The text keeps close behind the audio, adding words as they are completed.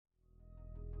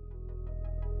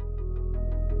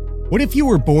What if you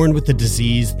were born with a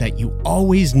disease that you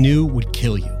always knew would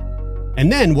kill you?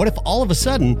 And then what if all of a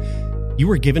sudden you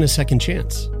were given a second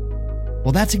chance?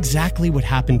 Well, that's exactly what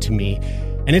happened to me.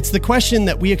 And it's the question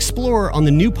that we explore on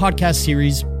the new podcast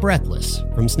series, Breathless,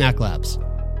 from Snack Labs.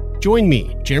 Join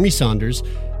me, Jeremy Saunders,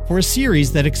 for a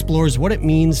series that explores what it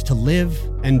means to live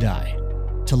and die,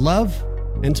 to love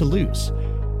and to lose,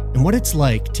 and what it's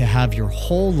like to have your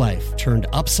whole life turned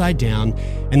upside down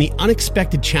and the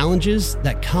unexpected challenges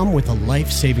that come with a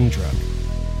life-saving drug.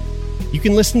 You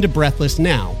can listen to Breathless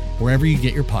now, wherever you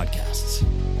get your podcasts.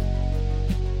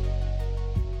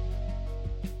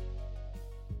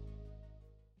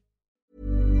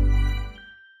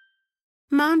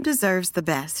 Mom deserves the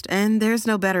best, and there's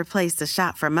no better place to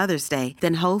shop for Mother's Day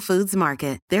than Whole Foods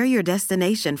Market. They're your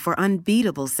destination for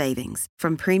unbeatable savings,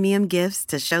 from premium gifts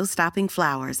to show-stopping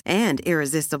flowers and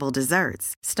irresistible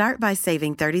desserts. Start by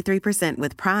saving 33%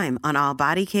 with Prime on all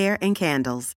body care and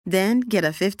candles. Then get a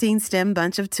 15-stem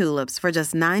bunch of tulips for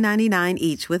just $9.99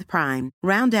 each with Prime.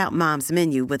 Round out Mom's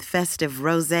menu with festive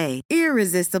rosé,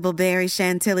 irresistible berry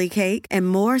chantilly cake, and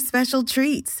more special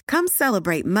treats. Come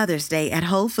celebrate Mother's Day at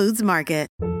Whole Foods Market.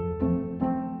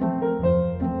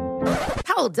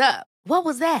 Hold up. What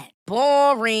was that?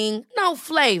 Boring. No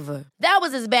flavor. That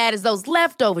was as bad as those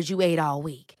leftovers you ate all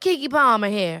week. Keke Palmer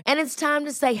here, and it's time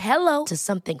to say hello to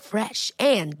something fresh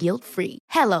and guilt-free.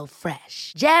 Hello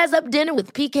Fresh. Jazz up dinner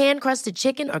with pecan-crusted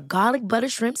chicken or garlic butter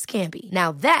shrimp scampi.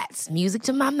 Now that's music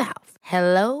to my mouth.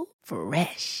 Hello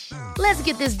Fresh. Let's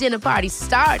get this dinner party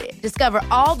started. Discover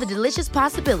all the delicious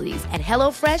possibilities at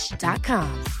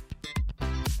hellofresh.com.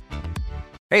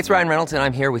 Hey, it's Ryan Reynolds, and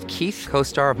I'm here with Keith,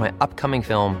 co-star of my upcoming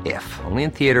film, If, only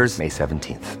in theaters May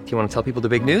 17th. Do you want to tell people the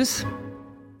big news?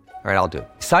 All right, I'll do it.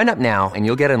 Sign up now and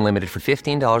you'll get unlimited for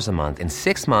 $15 a month and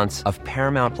 6 months of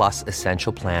Paramount Plus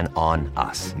Essential Plan on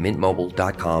us.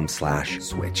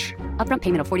 MintMobile.com/switch. Upfront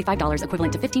payment of $45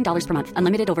 equivalent to $15 per month.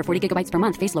 Unlimited over 40 gigabytes per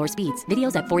month. Face lower speeds.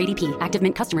 Videos at 480p. Active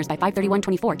Mint customers by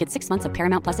 531.24 get 6 months of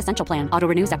Paramount Plus Essential Plan. Auto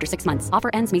renews after 6 months. Offer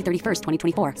ends May 31st,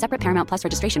 2024. Separate Paramount Plus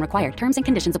registration required. Terms and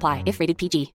conditions apply if rated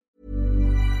PG.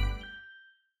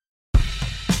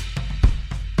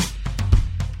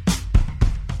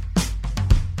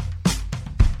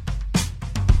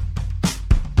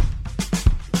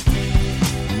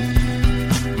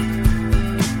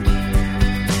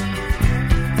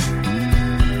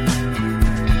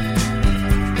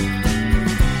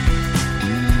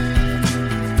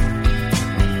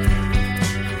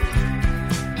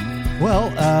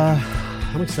 Well,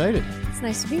 I'm excited. It's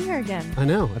nice to be here again. I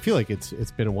know. I feel like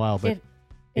it's been a while, but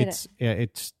it's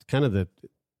kind of the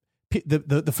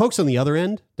folks on the other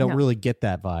end don't really get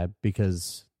that vibe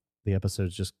because the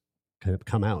episodes just kind of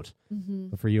come out. Mm-hmm.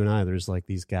 But for you and I, there's like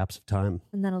these gaps of time.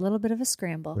 And then a little bit of a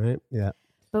scramble. Right? Yeah.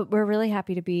 But we're really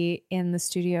happy to be in the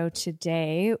studio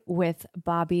today with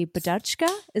Bobby Baduchka.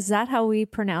 Is that how we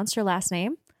pronounce your last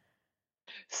name?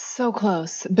 So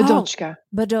close. Baduchka.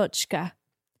 Oh, Baduchka.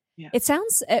 Yeah. It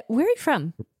sounds, where are you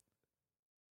from?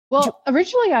 Well,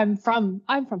 originally I'm from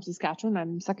Saskatchewan.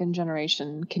 I'm second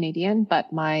generation Canadian,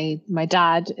 but my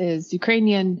dad is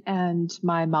Ukrainian and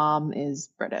my mom is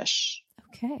British.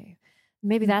 Okay.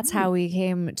 Maybe that's how we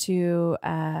came to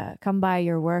come by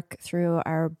your work through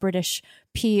our British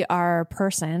PR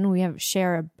person. We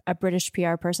share a British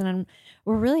PR person, and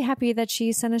we're really happy that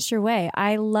she sent us your way.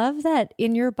 I love that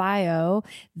in your bio,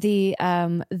 the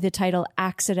title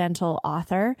accidental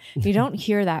author. You don't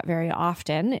hear that very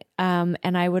often. And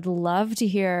I would love to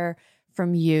hear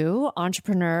from you,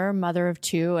 entrepreneur, mother of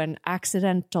two, and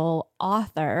accidental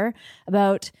author,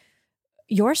 about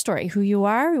your story, who you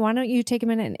are. Why don't you take a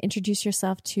minute and introduce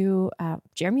yourself to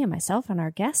Jeremy and myself and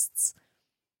our guests?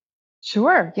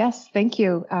 Sure. Yes. Thank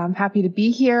you. I'm happy to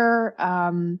be here.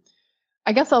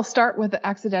 I guess I'll start with the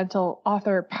accidental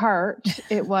author part.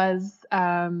 It was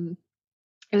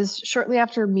shortly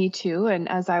after Me Too. And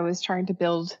as I was trying to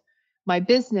build my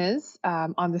business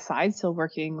on the side, still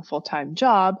working a full-time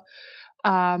job,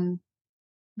 the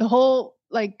whole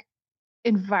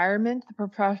environment,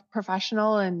 the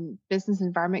professional and business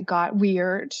environment got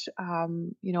weird.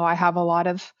 I have a lot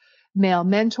of male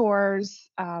mentors,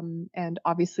 and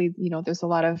obviously, there's a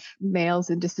lot of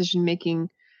males in decision-making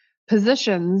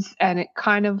positions, and it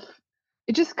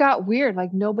just got weird.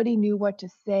 Like nobody knew what to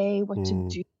say, what to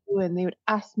do. And they would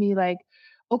ask me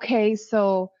okay,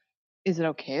 so is it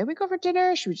okay if we go for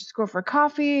dinner? Should we just go for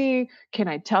coffee? Can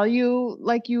I tell you,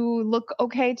 you look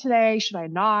okay today? Should I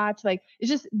not? It's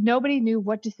just nobody knew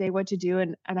what to say, what to do.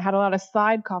 And I had a lot of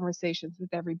side conversations with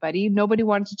everybody. Nobody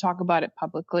wanted to talk about it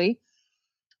publicly.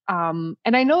 And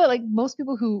I know that most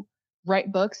people who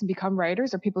write books and become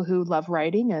writers, or people who love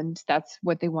writing and that's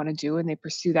what they want to do and they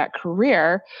pursue that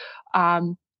career.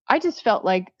 I just felt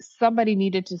like somebody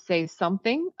needed to say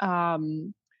something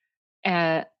about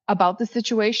the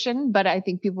situation, but I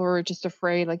think people were just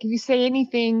afraid. Like, if you say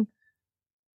anything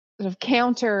sort of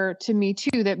counter to Me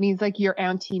Too, that means like you're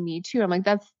anti Me Too. I'm like,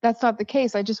 that's not the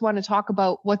case. I just want to talk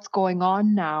about what's going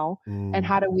on now and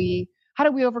how do we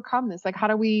overcome this? Like, how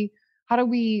do we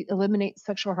eliminate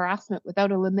sexual harassment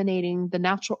without eliminating the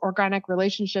natural organic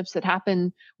relationships that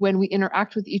happen when we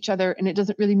interact with each other? And it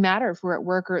doesn't really matter if we're at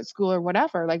work or at school or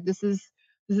whatever. Like, this is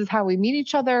how we meet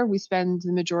each other. We spend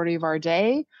the majority of our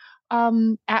day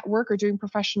at work or doing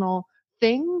professional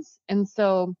things. And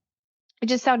so it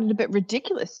just sounded a bit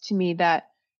ridiculous to me that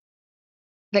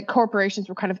corporations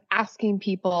were kind of asking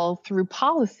people through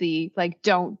policy, like,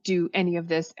 don't do any of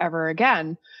this ever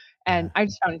again. And I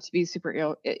just found it to be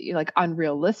super like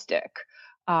unrealistic.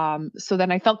 So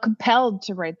then I felt compelled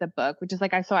to write the book, which is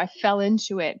like, I fell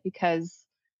into it because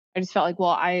I just felt like,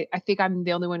 well, I think I'm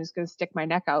the only one who's going to stick my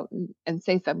neck out and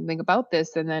say something about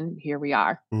this. And then here we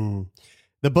are.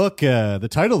 The book, the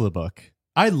title of the book,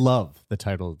 I love the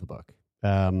title of the book.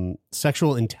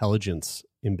 Sexual Intelligence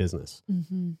in Business.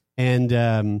 Mm-hmm. And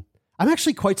I'm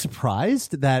actually quite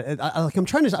surprised that I'm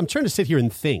trying to sit here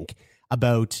and think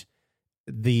about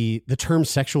the term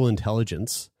sexual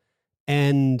intelligence,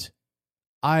 and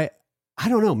I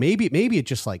don't know, maybe it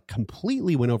just like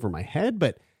completely went over my head,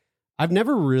 but I've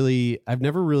never really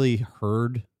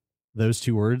heard those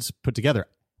two words put together.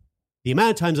 The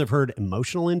amount of times I've heard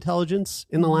emotional intelligence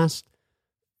in the last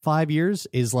 5 years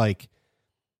is like,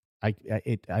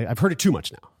 I've heard it too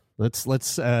much now. Let's put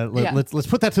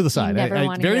that to the side.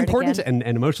 Very important, and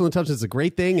emotional intelligence is a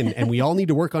great thing, and we all need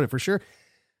to work on it for sure.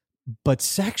 But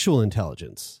sexual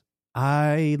intelligence,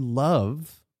 I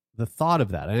love the thought of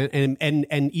that,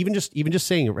 and even just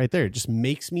saying it right there, it just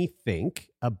makes me think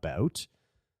about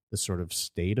the sort of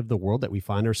state of the world that we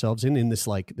find ourselves in this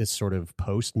sort of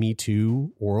post Me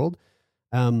Too world.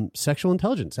 Sexual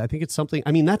intelligence, I think it's something.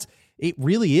 I mean, it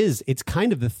really is. It's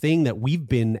kind of the thing that we've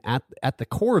been at the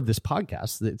core of this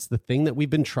podcast. It's the thing that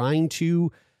we've been trying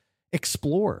to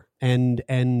explore and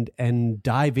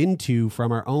dive into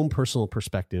from our own personal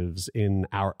perspectives in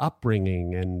our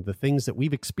upbringing and the things that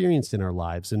we've experienced in our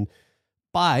lives, and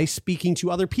by speaking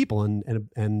to other people and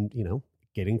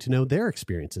getting to know their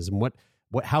experiences and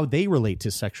how they relate to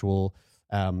sexual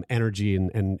energy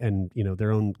and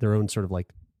their own sort of like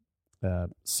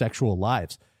sexual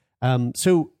lives.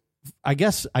 So I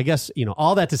guess,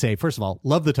 all that to say, first of all,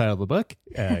 love the title of the book.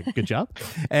 Good job.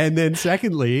 And then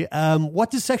secondly, what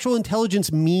does sexual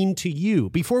intelligence mean to you?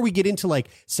 Before we get into like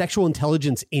sexual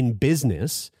intelligence in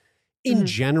business, in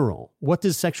general, what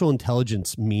does sexual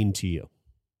intelligence mean to you?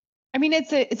 I mean,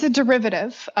 it's a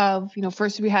derivative of,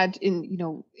 first we had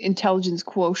intelligence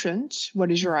quotient.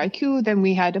 What is your IQ? Then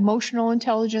we had emotional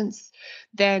intelligence.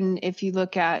 Then if you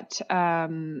look at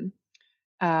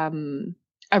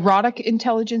erotic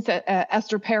intelligence,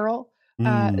 Esther Perel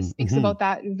speaks about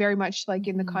that very much like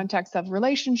in the context of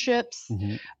relationships.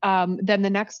 Then the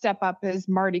next step up is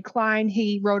Marty Klein.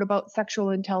 He wrote about sexual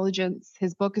intelligence.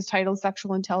 His book is titled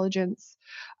Sexual Intelligence.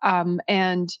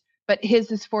 But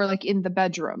his is for like in the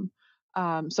bedroom.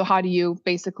 So how do you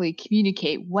basically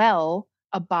communicate well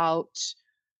about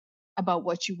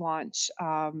what you want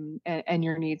and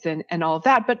your needs and all of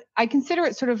that? But I consider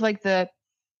it sort of like the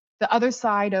other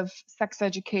side of sex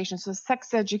education. So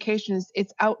sex education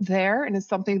it's out there and it's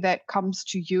something that comes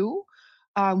to you,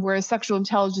 whereas sexual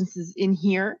intelligence is in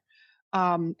here,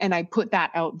 and I put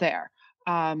that out there.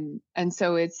 And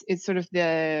so it's sort of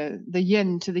the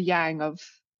yin to the yang of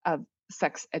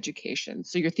sex education.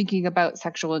 So you're thinking about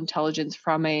sexual intelligence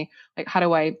from how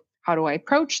do I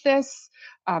approach this?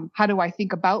 How do I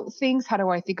think about things? How do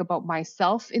I think about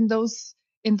myself in those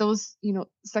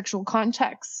sexual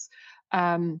contexts?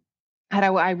 How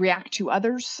do I react to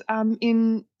others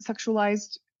in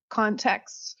sexualized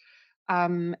contexts?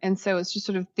 And so it's just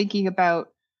sort of thinking about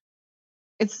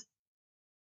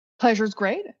pleasure's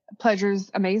great.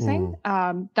 Pleasure's amazing.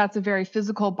 That's a very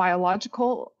physical,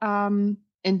 biological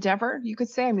endeavor, you could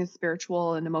say. I mean, it's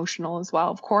spiritual and emotional as well,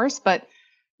 of course. But,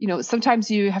 sometimes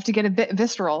you have to get a bit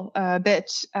visceral, a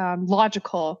bit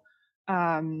logical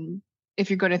if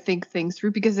you're going to think things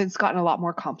through, because it's gotten a lot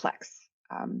more complex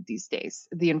these days.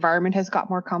 The environment has got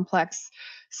more complex.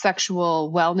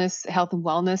 Sexual wellness, health and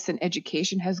wellness, and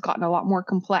education has gotten a lot more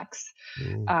complex.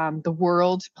 The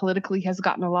world politically has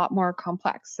gotten a lot more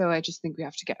complex. So I just think we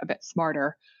have to get a bit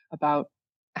smarter about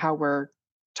how we're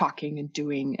talking and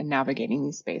doing and navigating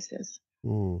these spaces.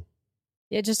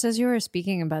 Yeah, just as you were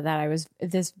speaking about that, I was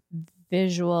this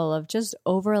visual of just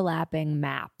overlapping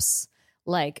maps.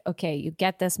 Like, okay, you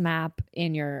get this map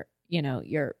in your, you know,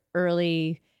 your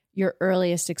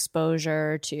earliest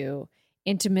exposure to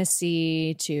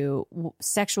intimacy, to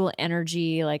sexual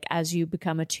energy, like as you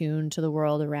become attuned to the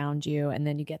world around you. And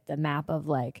then you get the map of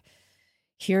like,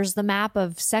 here's the map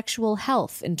of sexual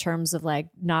health in terms of like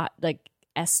not like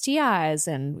STIs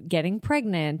and getting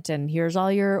pregnant, and here's all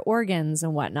your organs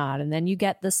and whatnot. And then you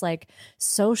get this like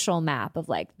social map of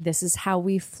like, this is how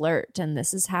we flirt and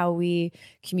this is how we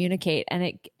communicate.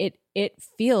 And it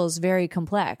feels very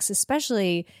complex,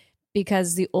 especially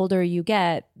because the older you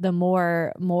get, the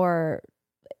more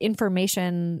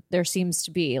information there seems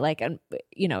to be. Like, and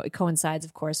you know, it coincides,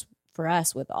 of course, for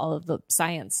us with all of the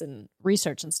science and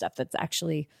research and stuff that's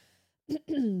actually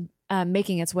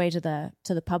making its way to the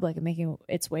public and making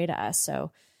its way to us.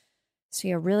 So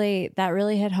yeah, that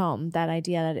really hit home, that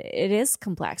idea that it is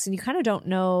complex and you kind of don't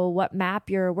know what map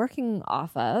you're working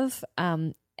off of.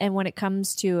 And when it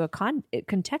comes to a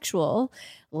contextual,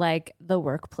 like the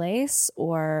workplace,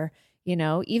 or, you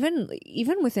know, even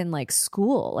within like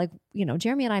school, like, you know,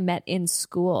 Jeremy and I met in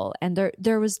school, and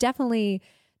there was definitely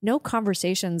no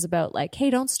conversations about like, hey,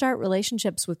 don't start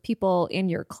relationships with people in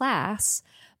your class.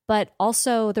 But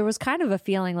also there was kind of a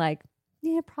feeling like,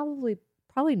 yeah, probably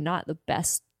not the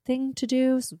best thing to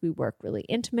do. So we work really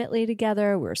intimately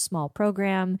together. We're a small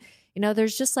program. You know,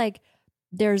 there's just like,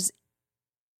 there's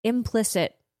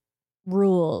implicit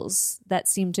rules that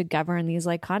seem to govern these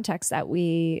like contexts that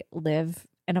we live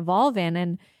and evolve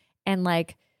in. And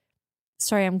like,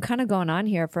 sorry, I'm kind of going on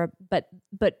here but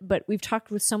we've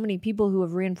talked with so many people who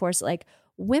have reinforced like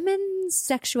women's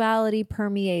sexuality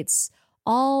permeates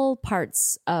all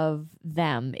parts of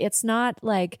them. It's not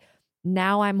like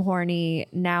now I'm horny,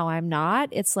 now I'm not.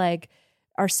 It's like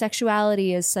our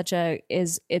sexuality is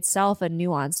itself a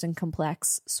nuanced and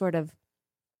complex sort of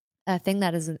a thing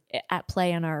that is at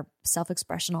play in our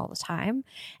self-expression all the time.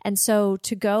 And so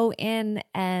to go in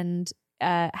and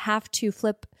have to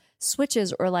flip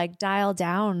switches or like dial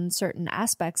down certain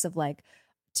aspects of like,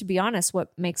 to be honest, what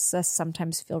makes us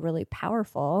sometimes feel really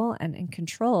powerful and in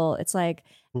control, it's like,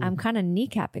 I'm kind of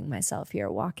kneecapping myself here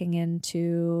walking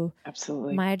into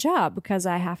absolutely my job because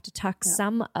I have to tuck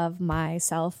some of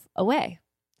myself away.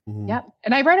 Mm-hmm. Yeah.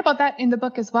 And I write about that in the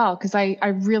book as well, because I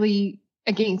really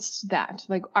against that.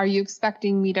 Like, are you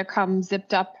expecting me to come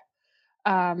zipped up,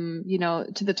 you know,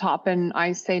 to the top and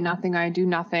I say nothing, I do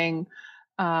nothing,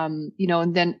 you know,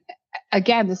 and then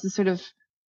again, this is sort of,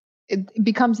 it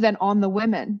becomes then on the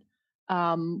women.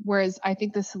 Whereas I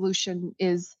think the solution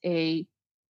is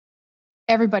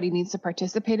everybody needs to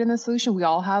participate in the solution. We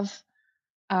all have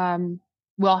some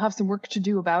work to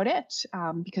do about it.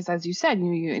 Because as you said,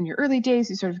 you in your early days,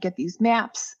 you sort of get these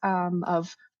maps,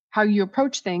 of how you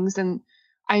approach things. And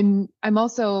I'm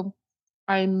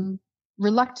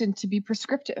reluctant to be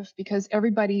prescriptive because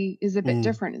everybody is a bit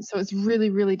different. And so it's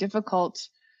really, really difficult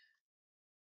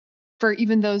for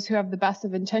even those who have the best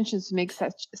of intentions to make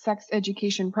such sex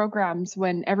education programs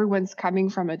when everyone's coming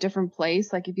from a different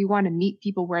place. Like if you want to meet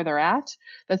people where they're at,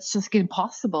 that's just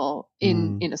impossible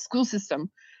in a school system,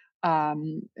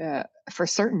 for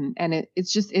certain. And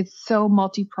it's so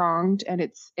multi-pronged and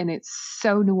it's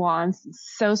so nuanced and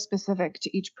so specific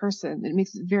to each person. It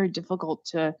makes it very difficult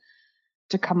to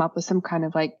come up with some kind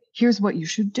of like, here's what you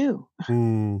should do.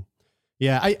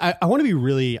 Yeah, I want to be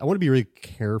really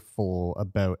careful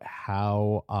about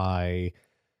how I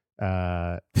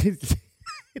it's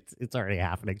already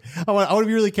happening. I want to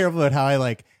be really careful about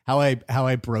how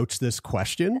I broach this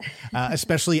question,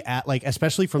 especially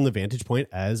from the vantage point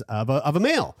as of a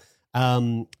male.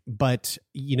 But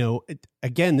you know,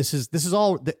 again, this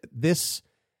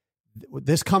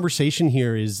conversation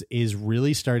here is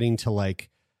really starting to like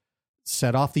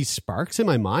set off these sparks in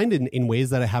my mind in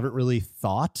ways that I haven't really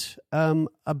thought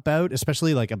about,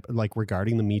 especially like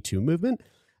regarding the Me Too movement.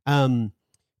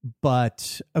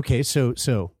 But okay, so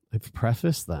I've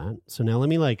prefaced that. So now let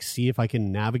me like see if I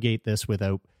can navigate this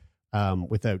without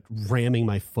ramming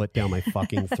my foot down my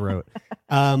fucking throat.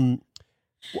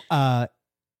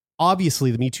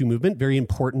 Obviously the Me Too movement, very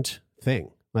important thing,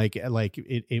 like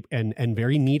it and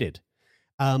very needed.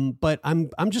 But I'm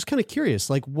just kind of curious,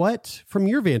 like what, from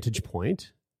your vantage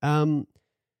point,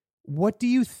 what do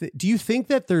you think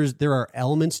that there are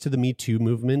elements to the Me Too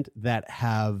movement that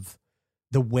have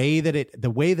the way that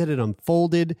it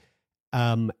unfolded,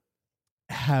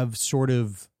 have sort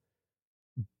of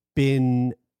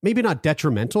been maybe not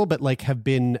detrimental, but like have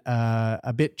been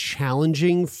a bit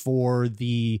challenging for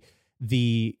the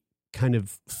kind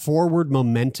of forward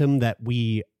momentum that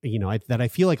we, you know, that I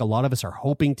feel like a lot of us are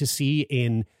hoping to see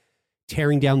in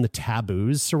tearing down the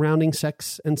taboos surrounding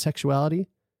sex and sexuality.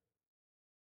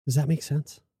 Does that make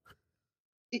sense?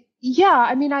 Yeah,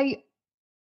 I mean,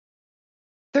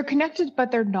 they're connected,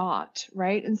 but they're not,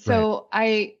 right? And so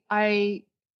I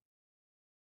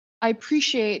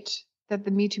appreciate that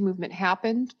the Me Too movement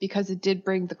happened because it did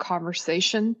bring the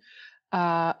conversation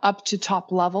up to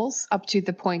top levels, up to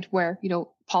the point where,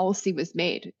 policy was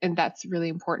made. And that's really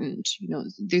important.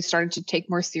 They started to take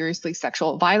more seriously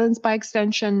sexual violence by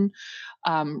extension,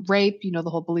 rape, the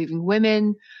whole Believing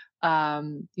Women.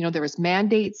 There was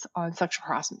mandates on sexual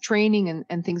harassment training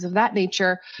and things of that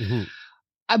nature.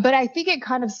 Mm-hmm. But I think it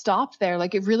kind of stopped there.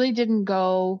 Like it really didn't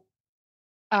go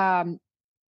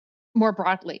more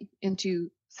broadly into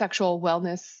sexual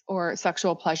wellness or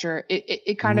sexual pleasure.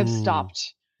 It kind of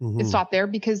stopped. Mm-hmm. It stopped there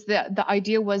because the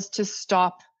idea was to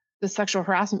stop the sexual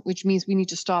harassment, which means we need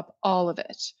to stop all of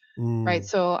it. Right.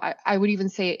 So I would even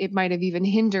say it might have even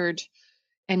hindered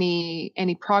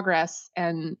any progress.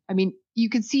 And I mean, you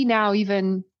could see now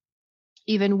even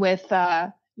with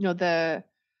the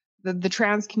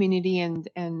trans community and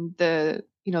the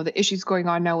the issues going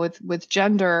on now with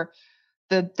gender,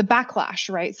 the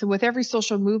backlash, right? So with every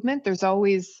social movement, there's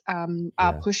always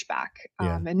a pushback.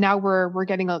 And now we're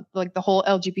getting like the whole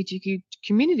LGBTQ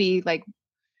community, like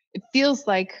it feels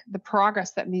like the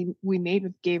progress that we made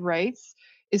with gay rights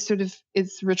is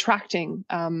retracting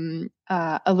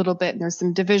a little bit, and there's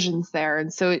some divisions there.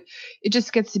 And so it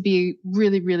just gets to be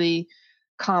really, really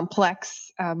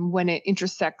complex when it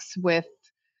intersects with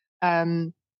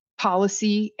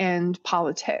policy and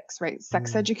politics, right?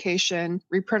 Sex education,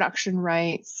 reproduction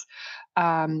rights,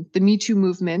 the Me Too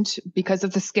movement, because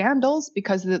of the scandals,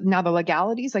 because of now the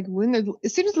legalities, like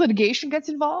as soon as litigation gets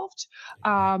involved,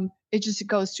 it just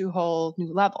goes to a whole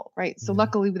new level, right? So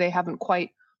luckily they haven't quite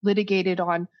litigated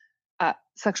on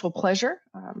sexual pleasure.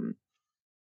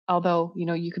 Although,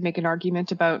 you could make an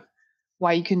argument about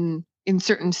why you can, in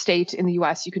certain states in the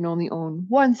US, you can only own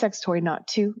one sex toy, not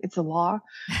two. It's a law.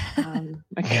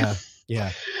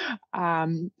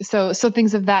 So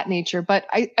things of that nature. But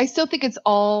I still think it's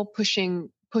all pushing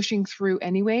through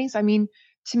anyways. I mean,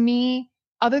 to me,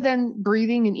 other than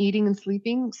breathing and eating and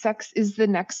sleeping, sex is the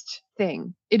next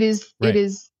thing. It is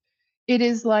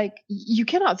like you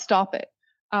cannot stop it.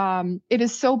 It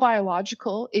is so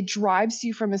biological. It drives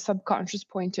you from a subconscious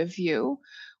point of view,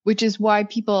 which is why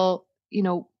people,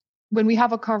 when we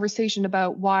have a conversation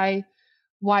about why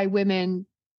women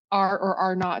are or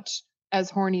are not as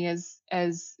horny as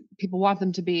people want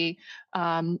them to be,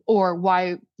 or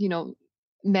why,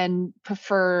 men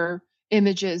prefer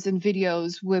images and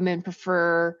videos, women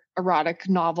prefer erotic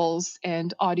novels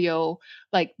and audio.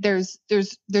 Like there's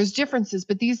differences,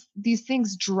 but these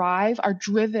things are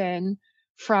driven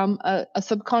from a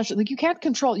subconscious, like you cannot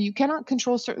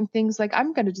control certain things. Like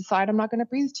I'm going to decide I'm not going to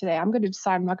breathe today. I'm going to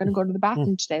decide I'm not going to go to the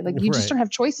bathroom today. Like you just don't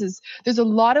have choices. There's a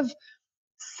lot of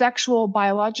sexual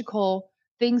biological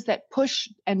things that push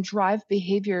and drive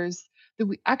behaviors that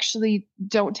we actually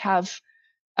don't have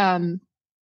frontal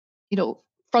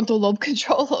lobe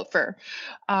control over.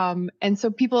 And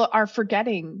so people are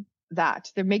forgetting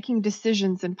that. They're making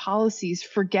decisions and policies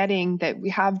forgetting that we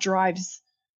have drives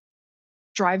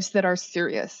that are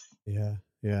serious.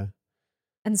 Yeah.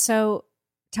 And so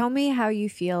tell me how you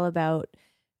feel about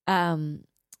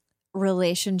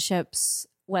relationships,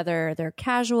 whether they're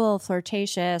casual,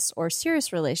 flirtatious, or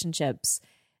serious relationships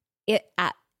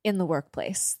in the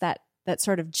workplace that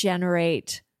sort of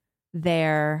generate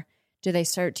their... Do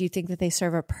you think that they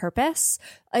serve a purpose?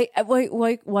 While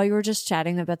you were just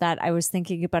chatting about that, I was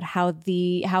thinking about how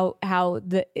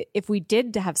if we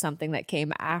did have something that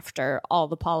came after all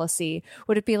the policy,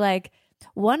 would it be like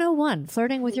 101,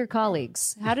 flirting with your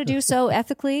colleagues, how to do so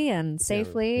ethically and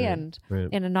safely and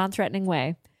in a non-threatening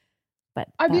way? But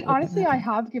I mean, honestly, I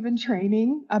have given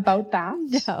training about that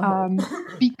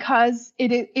because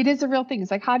it is a real thing. It's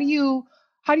like, how do you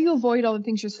avoid all the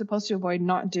things you're supposed to avoid,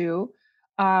 not do?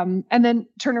 And then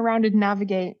turn around and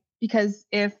navigate. Because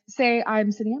if, say,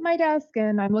 I'm sitting at my desk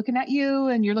and I'm looking at you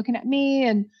and you're looking at me,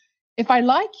 and if I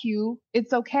like you,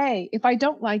 it's okay. If I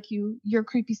don't like you, you're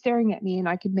creepy staring at me, and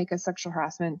I could make a sexual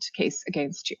harassment case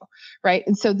against you, right?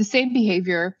 And so the same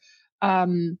behavior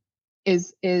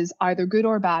is either good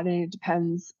or bad, and it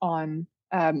depends on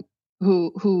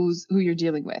who you're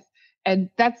dealing with,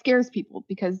 and that scares people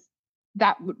because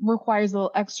that requires a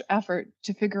little extra effort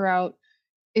to figure out,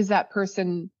 is that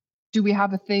person, do we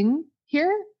have a thing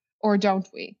here or don't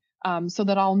we? So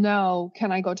that I'll know,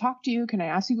 can I go talk to you? Can I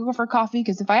ask you to go for coffee?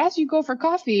 Because if I ask you to go for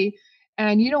coffee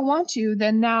and you don't want to,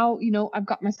 then now, I've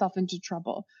got myself into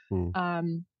trouble. But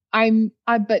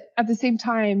at the same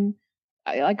time,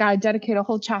 I dedicate a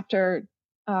whole chapter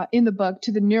in the book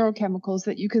to the neurochemicals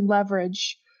that you can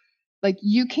leverage. Like,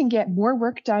 you can get more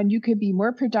work done. You could be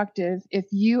more productive if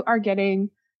you are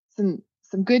getting some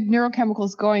good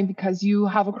neurochemicals going because you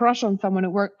have a crush on someone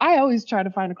at work. I always try to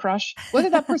find a crush,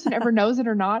 whether that person ever knows it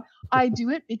or not. I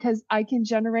do it because I can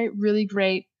generate really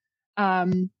great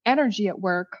energy at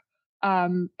work.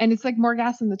 And it's like more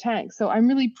gas in the tank. So I'm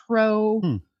really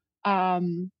pro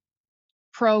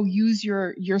use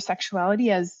your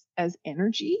sexuality as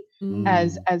energy,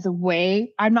 as a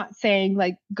way. I'm not saying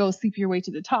like go sleep your way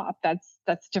to the top. That's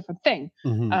a different thing.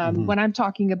 What I'm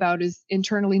talking about is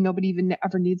internally, nobody even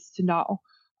ever needs to know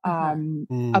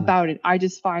about it. I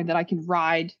just find that I can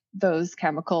ride those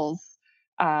chemicals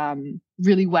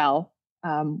really well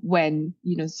when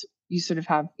you sort of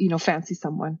have fancy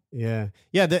someone. Yeah.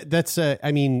 That's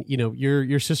I mean,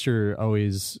 your sister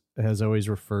has always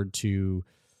referred to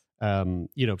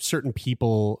certain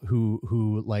people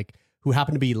who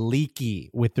happen to be leaky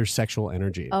with their sexual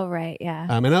energy. Oh, right. Yeah.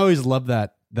 And I always love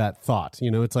that thought.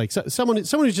 It's like someone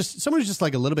who's just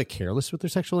like a little bit careless with their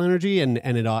sexual energy, and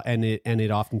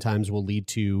it oftentimes will lead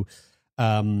to,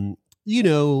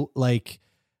 like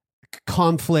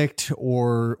conflict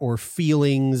or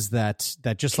feelings that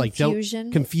just confusion.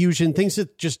 Like confusion, things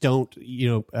that just don't,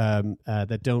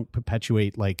 that don't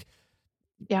perpetuate like,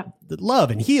 yeah, the love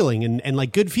and healing and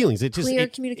like good feelings. It just clear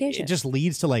communication. It just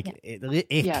leads to like ick.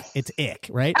 Yes. It's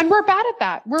ick, right? And we're bad at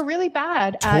that. We're really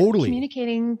bad at Totally.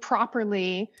 communicating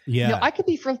properly. Yeah, I could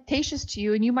be flirtatious to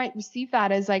you, and you might receive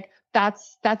that as like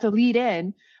that's a lead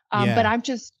in. But I'm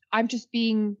just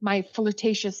being my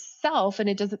flirtatious self, and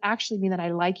it doesn't actually mean that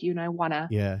I like you and I want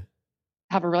to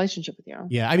have a relationship with you.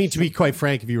 Yeah. I mean, to be quite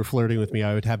frank, if you were flirting with me,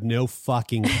 I would have no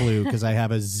fucking clue because I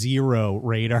have a zero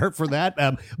radar for that.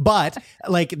 But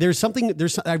like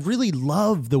I really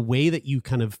love the way that you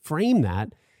kind of frame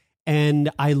that. And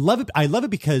I love it. I love it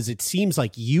because it seems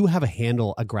like you have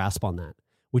a grasp on that,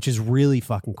 which is really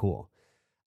fucking cool.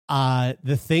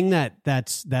 The thing that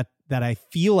I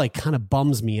feel like kind of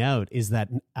bums me out is that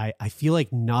I feel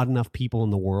like not enough people in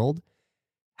the world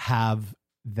have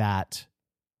that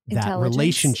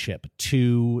relationship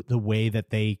to the way that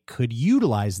they could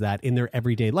utilize that in their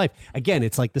everyday life. Again,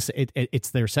 it's like this,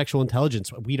 it's their sexual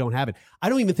intelligence. We don't have it. I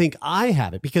don't even think I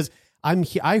have it because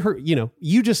I heard,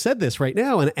 you just said this right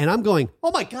now and I'm going,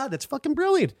 oh my God, that's fucking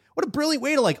brilliant. What a brilliant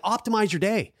way to like optimize your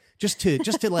day. Just to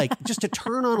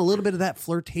turn on a little bit of that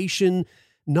flirtation,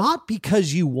 not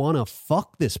because you want to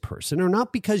fuck this person or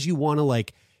not because you want to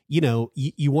like,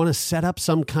 you want to set up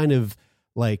some kind of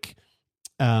like,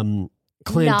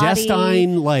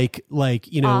 clandestine, naughty, like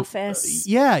office.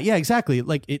 Yeah, exactly.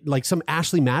 Like some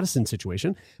Ashley Madison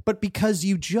situation, but because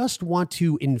you just want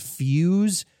to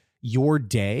infuse your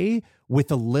day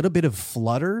with a little bit of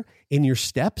flutter in your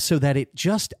step so that it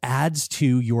just adds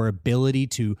to your ability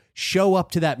to show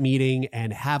up to that meeting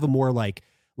and have a more like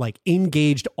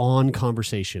engaged on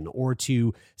conversation, or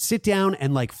to sit down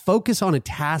and like focus on a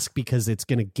task because it's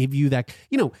going to give you that,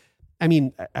 I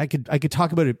mean, I could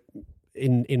talk about it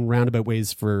in roundabout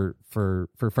ways for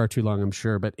far too long, I'm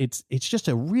sure, but it's just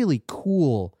a really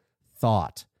cool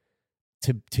thought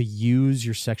to use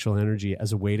your sexual energy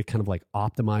as a way to kind of like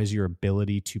optimize your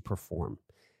ability to perform.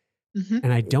 Mm-hmm.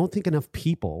 And I don't think enough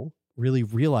people really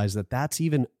realize that that's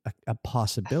even a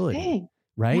possibility,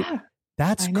 right? Yeah,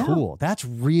 that's cool. That's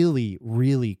really,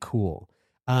 really cool.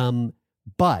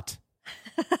 But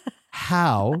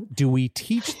how do we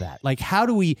teach that? Like, how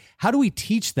do we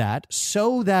teach that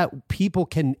so that people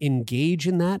can engage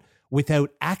in that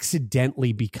without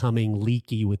accidentally becoming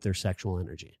leaky with their sexual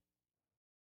energy?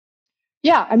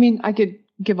 Yeah. I mean, I could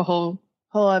give a whole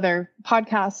other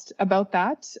podcast about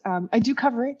that. I do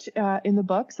cover it in the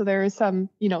book. So there is some,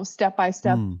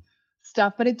 step-by-step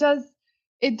stuff, but it's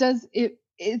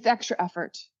extra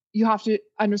effort. You have to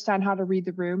understand how to read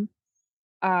the room.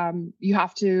 You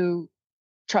have to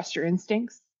trust your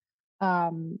instincts.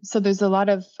 So there's a lot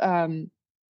of,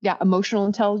 emotional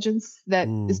intelligence that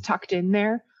is tucked in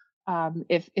there.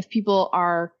 If people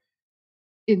are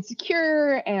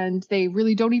insecure and they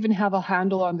really don't even have a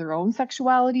handle on their own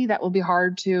sexuality, that will be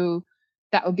hard to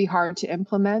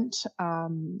implement.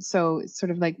 So it's sort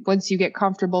of like once you get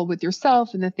comfortable with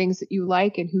yourself and the things that you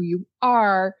like and who you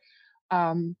are,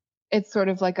 it's sort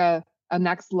of like a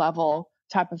next level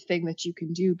type of thing that you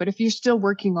can do. But if you're still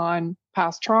working on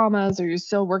past traumas, or you're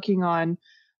still working on,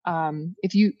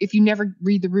 if you never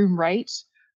read the room right,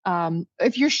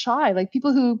 if you're shy, like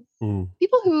people who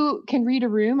can read a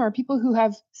room are people who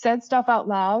have said stuff out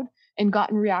loud and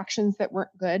gotten reactions that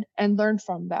weren't good and learned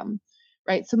from them,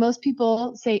 right? So most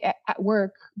people say at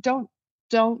work, don't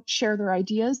don't share their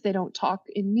ideas. They don't talk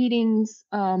in meetings.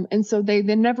 And so they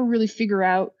never really figure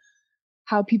out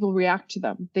how people react to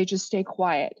them. They just stay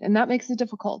quiet. And that makes it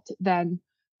difficult then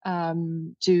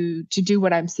to do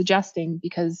what I'm suggesting,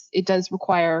 because it does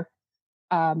require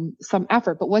some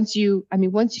effort. But once you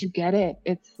get it,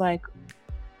 it's like,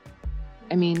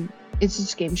 it's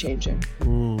just game changing.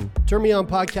 Turn Me On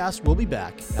podcast. We'll be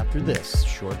back after this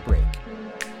short break.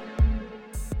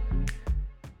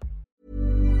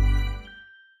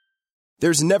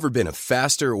 There's never been a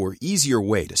faster or easier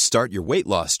way to start your weight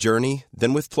loss journey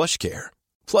than with PlushCare.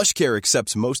 PlushCare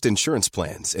accepts most insurance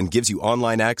plans and gives you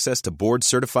online access to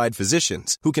board-certified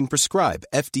physicians who can prescribe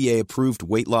FDA-approved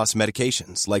weight loss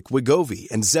medications like Wegovy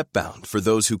and Zepbound for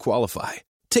those who qualify.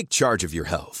 Take charge of your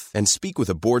health and speak with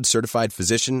a board-certified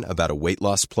physician about a weight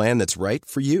loss plan that's right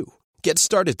for you. Get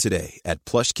started today at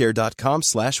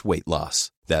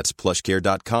plushcare.com/weight-loss. That's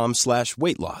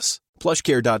plushcare.com/weight-loss.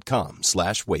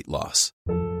 plushcare.com/weight-loss.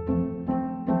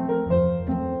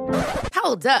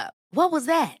 Hold up. What was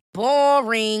that?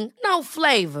 Boring. No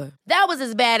flavor. That was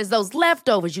as bad as those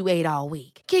leftovers you ate all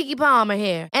week. Keke Palmer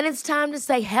here, and it's time to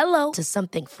say hello to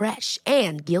something fresh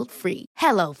and guilt-free.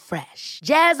 Hello Fresh.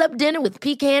 Jazz up dinner with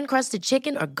pecan-crusted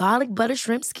chicken or garlic butter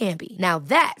shrimp scampi. Now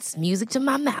that's music to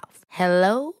my mouth.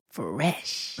 Hello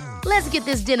Fresh. Let's get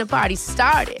this dinner party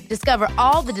started. Discover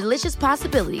all the delicious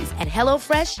possibilities at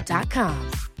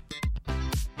hellofresh.com.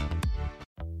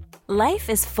 Life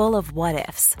is full of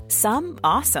what-ifs. Some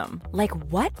awesome, like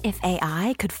what if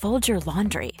AI could fold your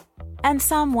laundry? And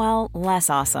some, well, less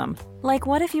awesome, like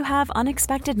what if you have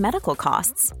unexpected medical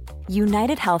costs?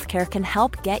 United Healthcare can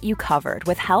help get you covered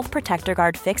with Health Protector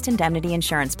Guard fixed indemnity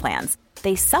insurance plans.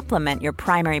 They supplement your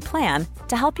primary plan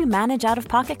to help you manage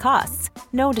out-of-pocket costs.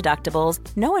 No deductibles,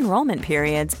 no enrollment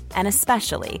periods, and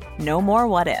especially no more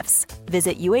what-ifs.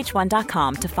 Visit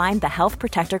uh1.com to find the Health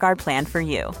Protector Guard plan for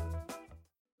you.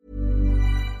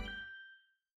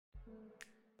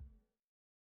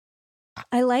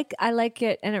 I like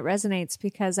it, and it resonates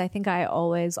because I think I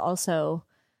always also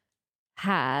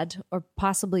had, or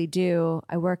possibly do,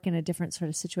 I work in a different sort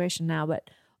of situation now, but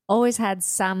always had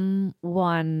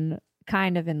someone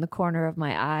kind of in the corner of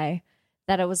my eye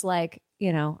that it was like,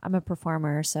 I'm a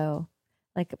performer, so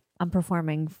like I'm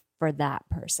performing for that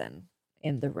person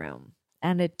in the room.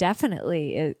 And it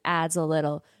adds a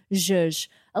little zhuzh,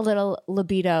 a little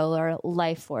libido or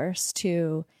life force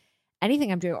to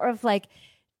anything I'm doing. Or if like,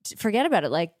 forget about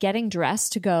it, like getting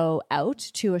dressed to go out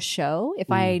to a show. If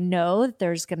I know that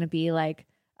there's going to be like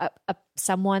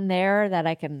someone there that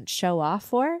I can show off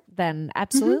for, then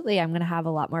absolutely I'm going to have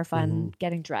a lot more fun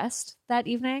getting dressed that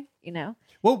evening,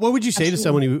 What would you say to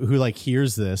someone who like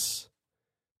hears this,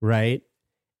 right?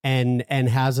 And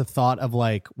has a thought of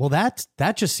like, well, that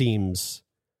just seems,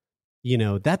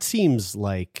 that seems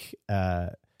like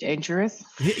dangerous.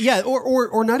 Yeah,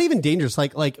 or not even dangerous.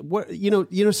 Like what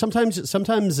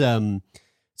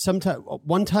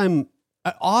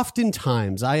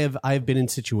oftentimes I've been in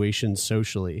situations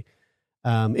socially,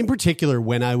 in particular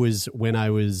when I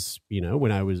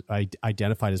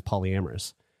identified as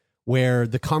polyamorous, where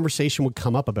the conversation would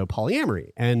come up about polyamory,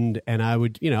 and I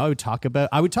would talk about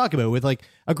it with like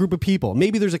a group of people.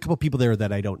 Maybe there's a couple people there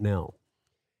that I don't know.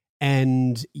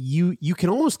 And you can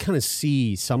almost kind of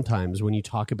see sometimes when you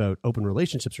talk about open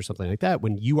relationships or something like that,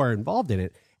 when you are involved in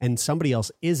it and somebody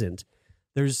else isn't,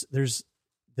 it's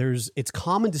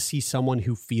common to see someone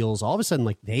who feels all of a sudden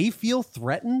like they feel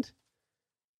threatened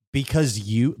because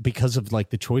of like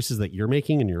the choices that you're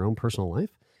making in your own personal life.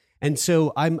 And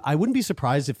so I wouldn't be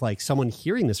surprised if like someone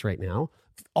hearing this right now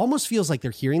almost feels like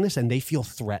they're hearing this and they feel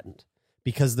threatened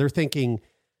because they're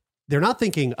not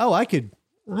thinking, oh, I could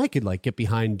like get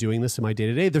behind doing this in my day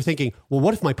to day. They're thinking, well,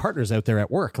 what if my partner's out there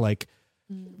at work, like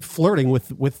flirting with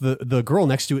the girl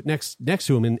next to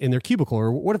him in their cubicle?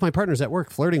 Or what if my partner's at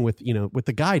work flirting with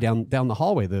the guy down the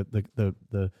hallway,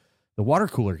 the water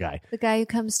cooler guy, the guy who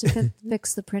comes to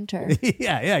fix the printer.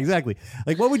 yeah, exactly.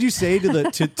 Like, what would you say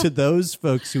to those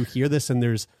folks who hear this and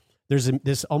there's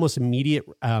this almost immediate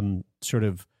sort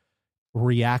of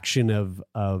reaction of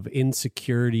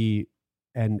insecurity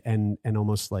and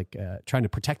almost like trying to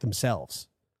protect themselves?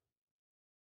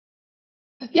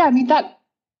 Yeah, that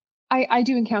I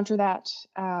do encounter that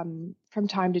from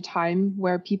time to time,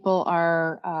 where people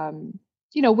are,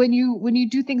 when you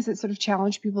do things that sort of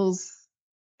challenge people's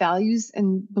values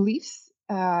and beliefs,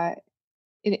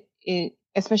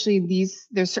 especially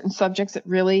there's certain subjects that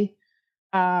really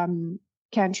can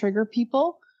trigger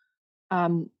people.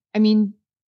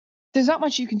 There's not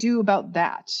much you can do about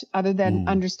that other than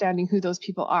understanding who those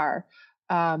people are.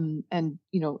 And,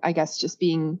 I guess just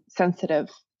being sensitive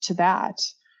to that.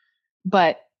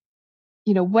 But,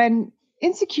 when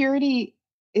insecurity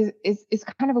is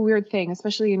kind of a weird thing,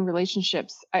 especially in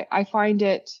relationships. I find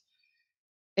it,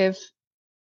 if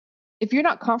you're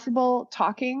not comfortable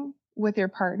talking with your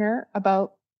partner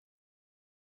about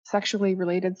sexually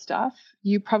related stuff,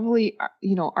 you probably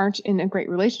aren't in a great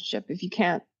relationship if you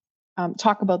can't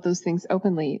talk about those things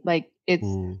openly. Like, it's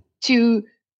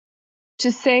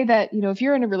to say that, if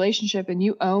you're in a relationship and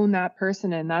you own that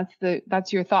person and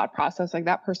that's your thought process, like,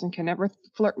 that person can never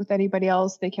flirt with anybody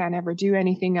else, they can't ever do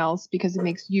anything else because it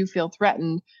makes you feel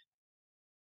threatened,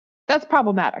 that's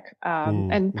problematic.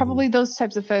 And probably those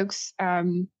types of folks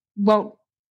won't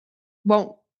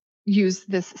use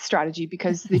this strategy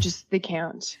because they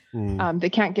can't. They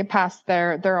can't get past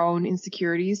their own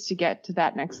insecurities to get to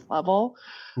that next level.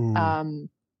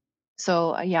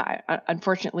 So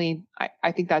unfortunately,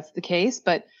 I think that's the case.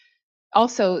 But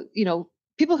also,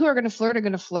 people who are going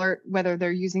to flirt whether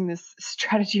they're using this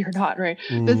strategy or not, right?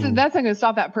 That's not going to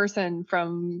stop that person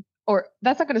from, or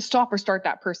that's not going to stop or start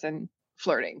that person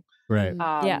flirting. Right.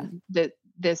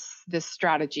 This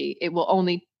strategy, it will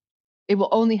only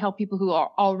help people who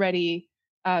are already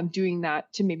doing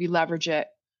that to maybe leverage it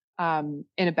in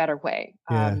a better way.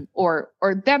 Or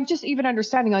them just even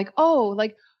understanding, like, oh,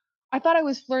 like, I thought I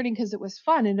was flirting because it was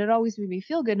fun and it always made me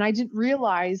feel good. And I didn't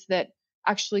realize that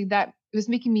actually that it was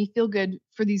making me feel good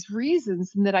for these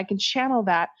reasons, and that I can channel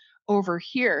that over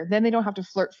here. Then they don't have to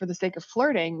flirt for the sake of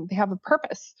flirting. They have a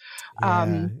purpose.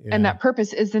 And that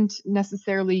purpose isn't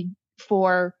necessarily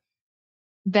for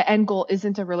the end goal,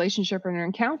 isn't a relationship or an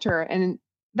encounter. And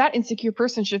that insecure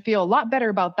person should feel a lot better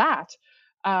about that.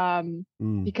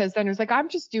 Because then it's like, I'm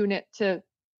just doing it to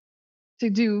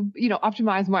do,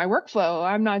 optimize my workflow.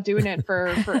 I'm not doing it for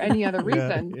any other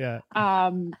reason.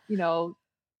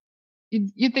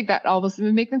 You'd think that all of a sudden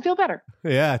would make them feel better.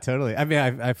 Yeah, totally. I mean,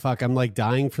 I'm like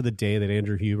dying for the day that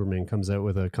Andrew Huberman comes out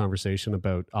with a conversation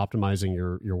about optimizing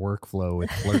your workflow with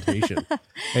flirtation.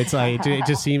 It's like, it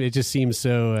just seems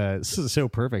so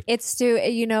perfect. It's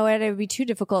it'd be too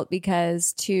difficult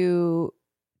because to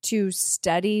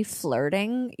study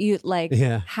flirting,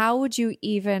 how would you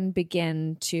even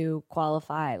begin to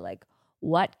qualify, like,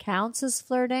 what counts as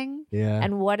flirting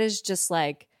and what is just,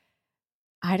 like,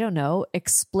 I don't know,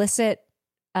 explicit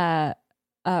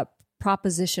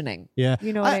propositioning. Yeah.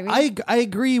 You know what I mean? I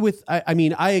agree with,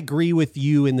 I agree with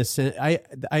you in the sense, I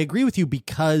agree with you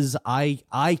because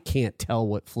I can't tell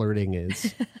what flirting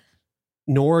is.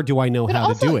 Nor do I know how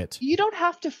also, to do it. You don't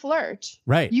have to flirt.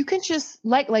 Right. You can just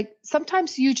like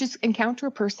sometimes you just encounter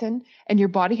a person and your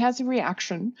body has a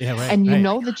reaction. Yeah, right, and you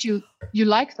know that you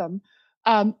like them.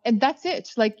 And that's it.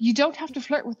 Like, you don't have to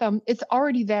flirt with them. It's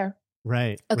already there.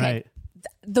 Right. Okay. Right.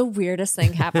 The weirdest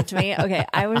thing happened to me. Okay.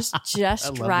 I was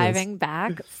just driving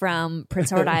back from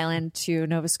Prince Edward Island to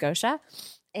Nova Scotia.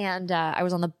 And I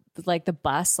was on the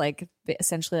bus, like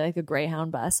essentially like a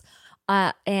Greyhound bus.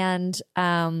 And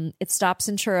it stops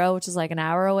in Truro, which is like an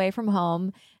hour away from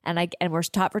home. And we're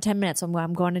stopped for 10 minutes. So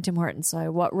I'm going to Tim Hortons. So I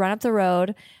run up the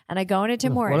road and I go into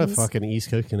Tim Hortons. What a fucking East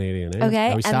Coast Canadian. Eh?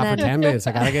 Okay. We stop for 10 minutes.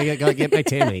 I gotta get my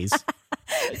Tammys.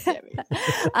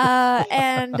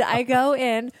 And I go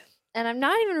in and I'm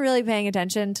not even really paying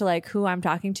attention to like who I'm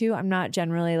talking to. I'm not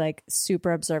generally like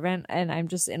super observant and I'm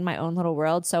just in my own little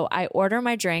world. So I order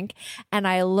my drink and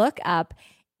I look up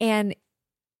and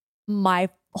my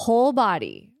whole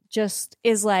body just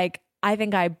is like, I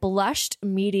think I blushed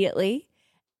immediately.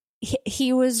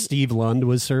 He was Steve Lund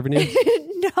was serving you.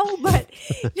 No,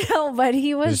 but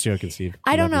he was just joking, Steve.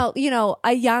 I don't know, he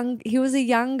was a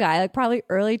young guy, like probably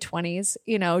early 20s,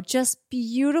 just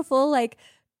beautiful, like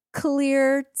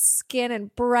clear skin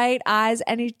and bright eyes,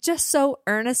 and he's just so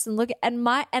earnest and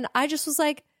and I just was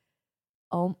like,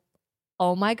 oh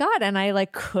my God. And I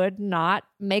like could not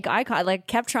make eye contact, like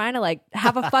kept trying to like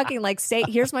have a fucking like say,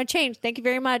 here's my change. Thank you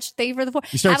very much. Thank you for the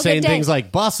You start saying things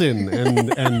like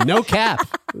bussin' and no cap,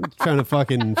 trying to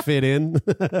fucking fit in.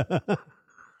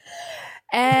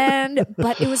 But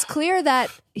it was clear that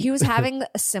he was having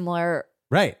a similar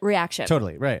reaction.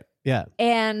 Totally. Right. Yeah.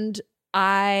 And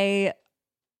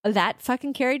that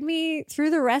fucking carried me through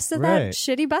the rest of that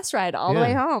shitty bus ride all the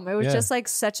way home. It was just like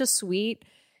such a sweet,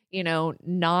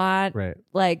 not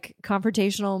like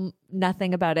confrontational,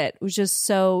 nothing about it. It was just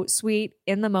so sweet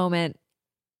in the moment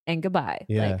and goodbye.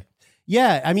 Yeah.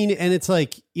 Yeah. I mean, and it's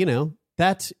like,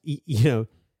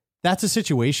 that's a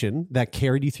situation that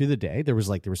carried you through the day. There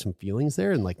was some feelings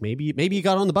there, and like maybe you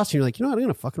got on the bus and you're like, I'm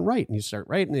gonna fucking write, and you start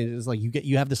writing, and it's like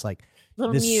you have this like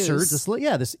little muse.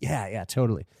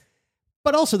 Totally.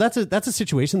 But also that's a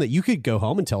situation that you could go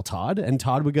home and tell Todd, and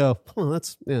Todd would go, oh,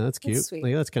 that's cute. That's sweet.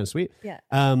 Like, that's kind of sweet. Yeah.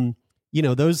 you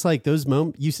know, those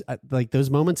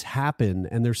moments happen,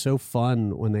 and they're so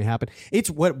fun when they happen. It's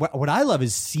what I love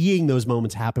is seeing those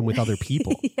moments happen with other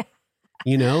people. Yeah.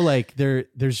 You know, like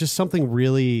there's something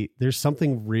really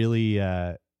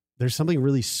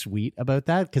sweet about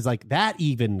that. 'Cause like that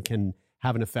even can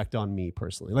have an effect on me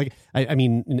personally. Like, I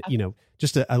mean, you know,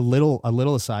 just a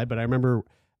little aside, but I remember,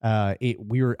 I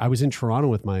was in Toronto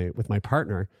with my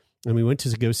partner, and we went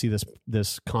to go see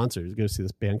this concert, to go see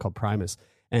this band called Primus.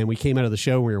 And we came out of the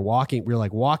show and we were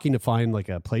walking to find like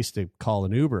a place to call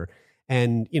an Uber.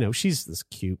 And, you know, she's this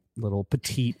cute little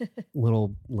petite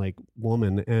little like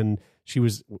woman. And she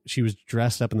was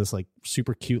dressed up in this like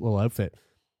super cute little outfit.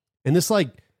 And this like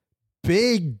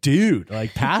big dude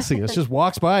like passing us just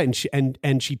walks by,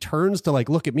 and she turns to like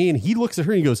look at me, and he looks at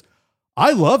her and he goes,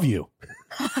 "I love you."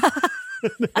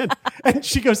 and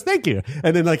she goes, "Thank you."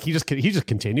 And then like he just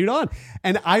continued on.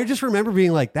 And I just remember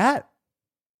being like, that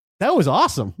was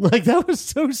awesome. Like that was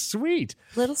so sweet.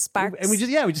 Little sparks. And we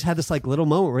just had this like little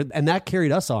moment and that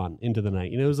carried us on into the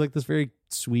night. You know, it was like this very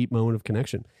sweet moment of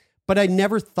connection. But I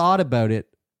never thought about it.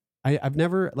 I've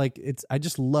never I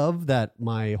just love that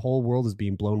my whole world is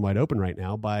being blown wide open right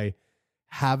now by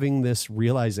having this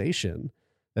realization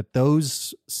that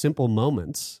those simple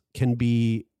moments can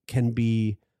be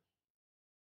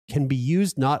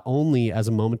used not only as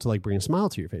a moment to like bring a smile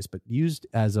to your face, but used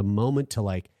as a moment to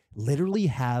like literally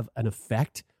have an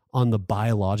effect on the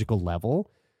biological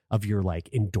level of your like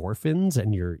endorphins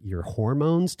and your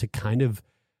hormones to kind of,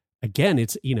 again,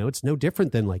 it's, you know, it's no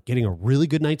different than like getting a really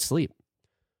good night's sleep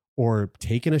or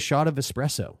taking a shot of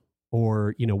espresso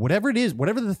or, you know, whatever it is,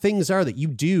 whatever the things are that you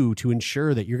do to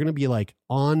ensure that you're going to be like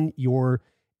on your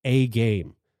A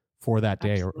game for that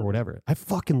day or whatever. I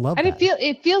fucking love that. And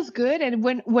it feels good. And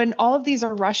when all of these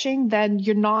are rushing, then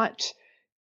you're not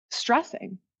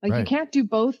stressing. Like you can't do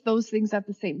both those things at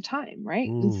the same time. Right.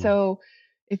 And so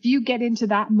if you get into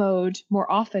that mode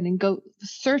more often and go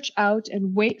search out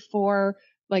and wait for,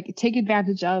 like, take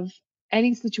advantage of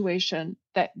any situation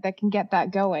that can get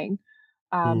that going,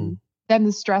 then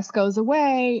the stress goes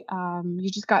away.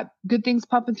 You just got good things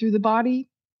pumping through the body.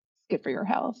 It's good for your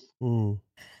health.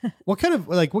 What kind of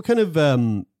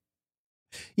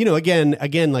you know,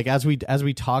 again, like as we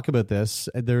talk about this,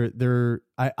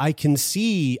 I can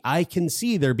see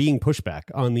there being pushback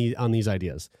on these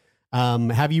ideas.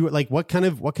 Have you, like, what kind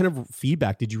of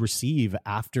feedback did you receive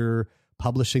after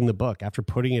publishing the book, after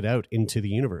putting it out into the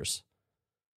universe?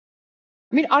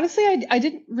 I mean, honestly, I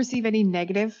didn't receive any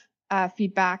negative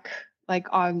feedback, like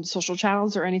on social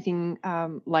channels or anything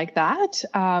like that.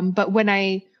 But when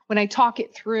I talk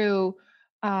it through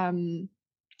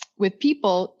with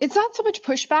people, it's not so much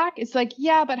pushback. It's like,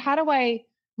 yeah, but how do I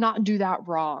not do that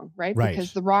wrong? Right.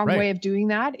 Because the wrong way of doing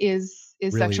that is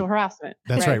really, sexual harassment.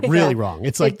 That's right. Really wrong.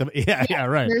 It's like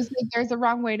right. There's a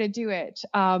wrong way to do it.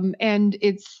 And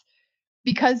it's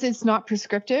because it's not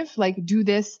prescriptive, like do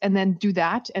this and then do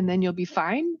that, and then you'll be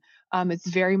fine. It's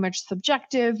very much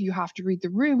subjective. You have to read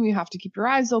the room. You have to keep your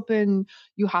eyes open.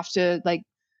 You have to like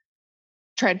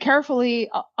tread carefully,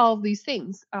 all of these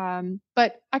things.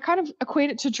 But I kind of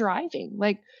equate it to driving.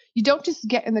 Like you don't just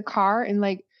get in the car and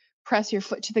like press your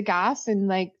foot to the gas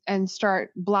and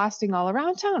start blasting all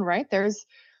around town, right? There's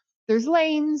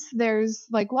lanes, there's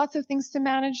like lots of things to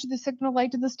manage, the signal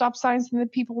light, to the stop signs, and the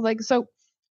people, like, so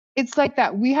it's like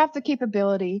that. We have the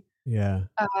capability to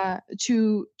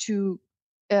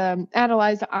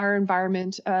analyze our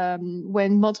environment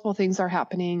when multiple things are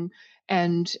happening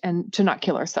and to not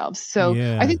kill ourselves. So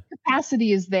I think the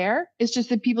capacity is there. It's just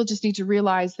that people just need to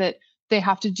realize that they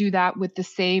have to do that with the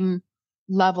same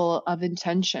level of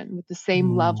intention, with the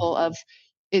same level of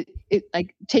it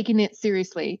like taking it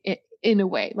seriously in a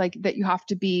way, like that you have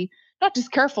to be not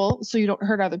just careful so you don't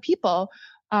hurt other people.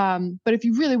 But if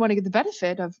you really want to get the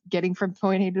benefit of getting from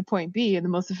point A to point B in the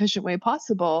most efficient way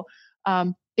possible,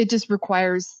 it just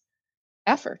requires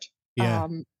effort.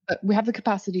 But we have the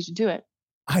capacity to do it.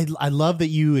 I love that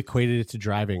you equated it to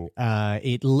driving.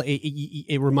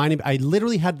 It reminded me, I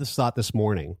literally had this thought this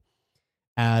morning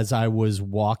as I was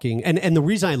walking. And the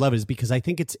reason I love it is because I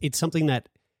think it's something that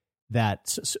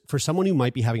for someone who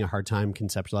might be having a hard time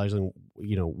conceptualizing,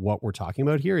 you know, what we're talking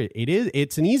about here,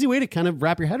 it's an easy way to kind of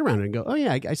wrap your head around it and go, oh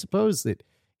yeah, I suppose that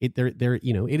they're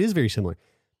you know, it is very similar.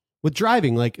 With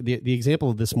driving, like the example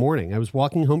of this morning, I was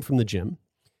walking home from the gym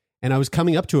and I was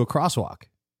coming up to a crosswalk.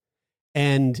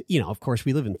 And, you know, of course,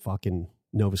 we live in fucking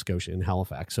Nova Scotia in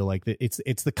Halifax. So like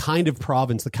it's the kind of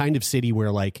province, the kind of city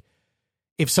where like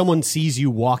if someone sees you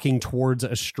walking towards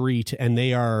a street and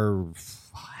they are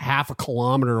half a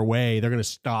kilometer away, they're going to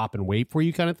stop and wait for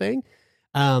you kind of thing.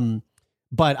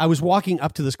 But I was walking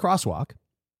up to this crosswalk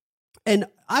And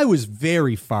I was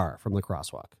very far from the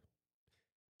crosswalk,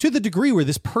 to the degree where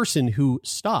this person who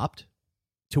stopped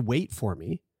to wait for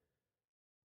me,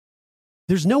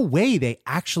 there's no way they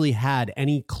actually had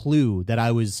any clue that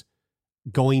I was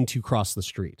going to cross the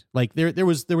street. Like there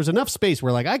was enough space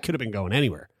where like I could have been going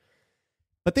anywhere,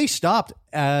 but they stopped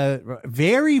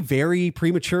very, very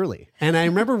prematurely. And I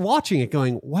remember watching it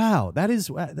going, wow, that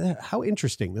is how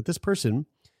interesting that this person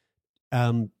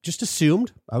just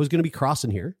assumed I was going to be crossing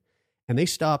here. And they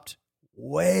stopped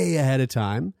way ahead of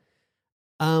time.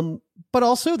 But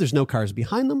also there's no cars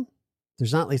behind them.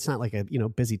 It's not like a,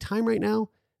 busy time right now.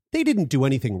 They didn't do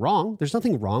anything wrong. There's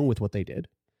nothing wrong with what they did.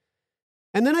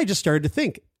 And then I just started to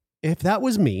think, if that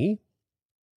was me,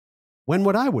 when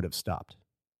would I would have stopped?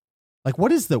 Like,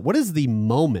 what is the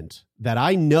moment that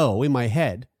I know in my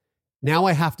head, now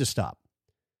I have to stop?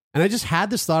 And I just had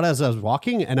this thought as I was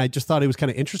walking, and I just thought it was kind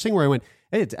of interesting where I went,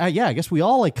 hey, yeah, I guess we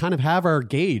all like kind of have our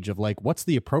gauge of like, what's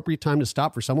the appropriate time to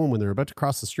stop for someone when they're about to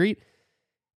cross the street?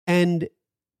 And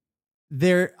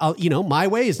there, my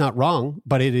way is not wrong,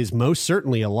 but it is most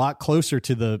certainly a lot closer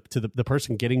to the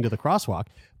person getting to the crosswalk.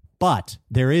 But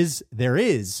there is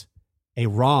a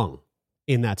wrong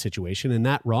in that situation. And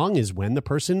that wrong is when the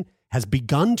person has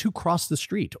begun to cross the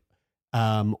street,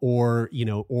 or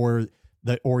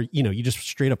you just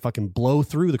straight up fucking blow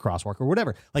through the crosswalk or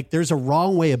whatever. Like there's a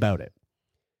wrong way about it,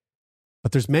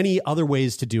 but there's many other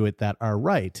ways to do it that are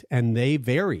right. And they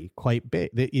vary quite big.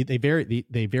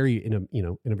 They vary in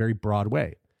a very broad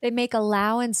way. They make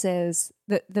allowances.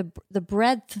 The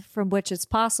breadth from which it's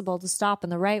possible to stop in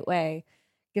the right way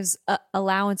gives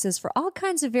allowances for all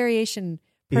kinds of variation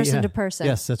person to person.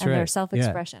 Yes, that's and right. Their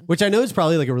self-expression. Yeah. Which I know is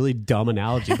probably like a really dumb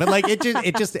analogy, but like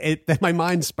it my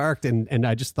mind sparked and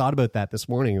I just thought about that this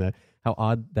morning, that how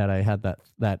odd that I had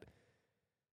that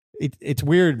it's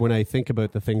weird when I think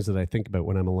about the things that I think about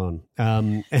when I'm alone.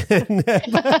 And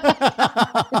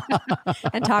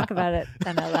talk about it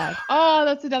then out loud. Oh,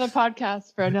 that's another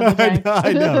podcast for another day.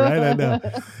 I know, right? I know.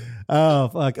 Oh,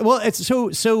 fuck. Well, it's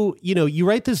so you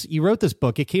wrote this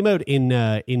book. It came out in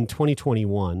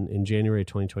 2021, in January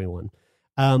 2021.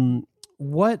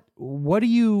 What are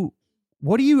you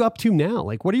up to now?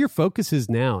 Like, what are your focuses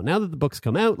now that the book's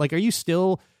come out? Like, are you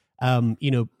still kind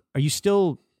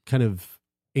of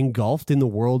engulfed in the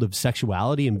world of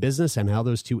sexuality and business and how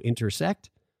those two intersect?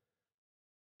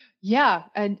 Yeah.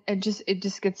 And it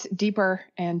just gets deeper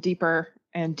and deeper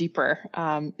and deeper.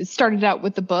 It started out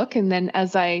with the book. And then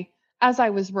as I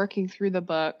was working through the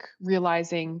book,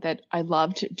 realizing that I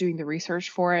loved doing the research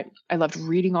for it. I loved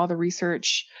reading all the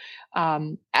research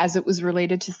as it was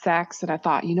related to sex. And I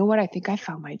thought, you know what? I think I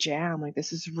found my jam. Like,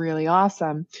 this is really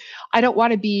awesome. I don't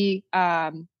want to be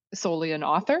solely an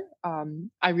author.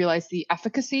 I realized the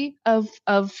efficacy of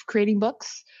creating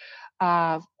books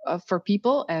for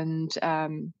people and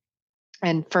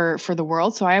for the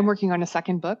world. So I am working on a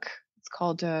second book. It's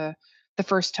called The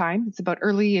First Time. It's about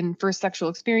early and first sexual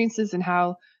experiences and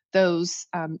how those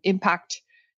impact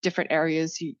different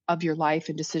areas of your life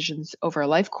and decisions over a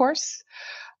life course.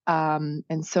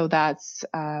 And so that's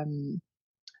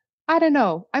I don't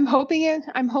know. I'm hoping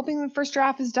the first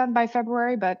draft is done by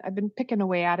February, but I've been picking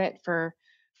away at it for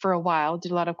a while.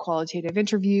 Did a lot of qualitative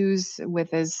interviews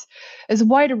with as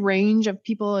wide a range of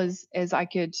people as I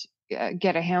could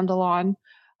get a handle on.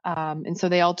 And so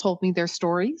they all told me their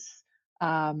stories.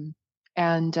 And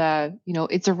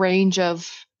it's a range of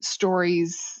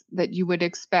stories that you would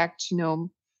expect,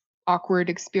 awkward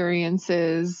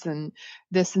experiences and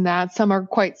this and that. Some are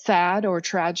quite sad or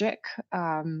tragic.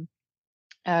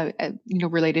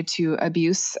 Related to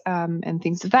abuse and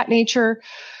things of that nature.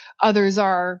 Others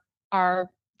are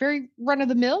very run of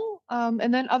the mill,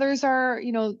 and then others are,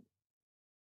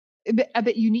 a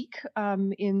bit unique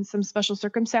in some special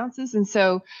circumstances. And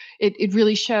so it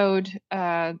really showed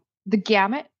the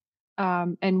gamut.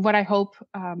 And what I hope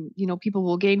people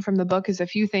will gain from the book is a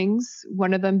few things.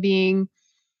 One of them being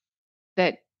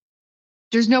that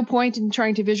there's no point in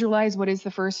trying to visualize what is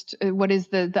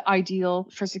the ideal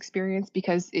first experience,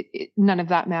 because none of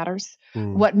that matters.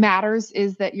 What matters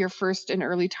is that your first and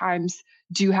early times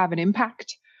do have an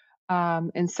impact.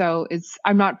 And so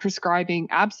I'm not prescribing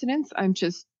abstinence. I'm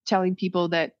just telling people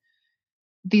that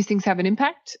these things have an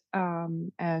impact.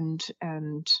 And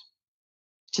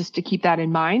just to keep that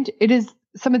in mind. It is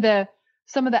some of the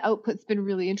output's been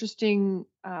really interesting.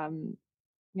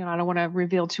 I don't want to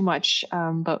reveal too much,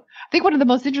 but I think one of the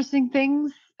most interesting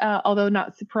things, although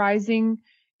not surprising,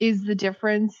 is the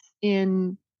difference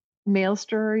in male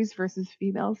stories versus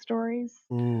female stories.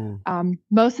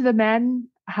 Most of the men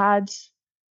had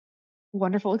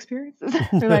wonderful experiences.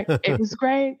 They're like, it was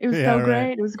great. It was so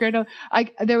great. It was great.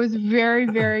 There was very,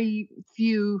 very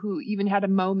few who even had a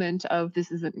moment of this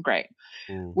isn't great.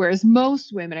 Whereas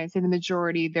most women, I'd say the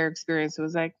majority, their experience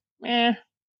was like, kind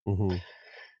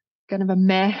of a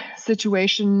meh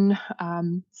situation.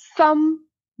 Some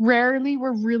rarely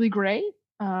were really great.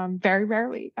 Very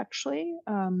rarely, actually.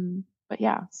 But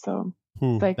yeah, so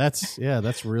like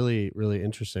that's really, really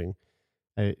interesting.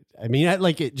 I mean, I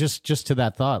like it just to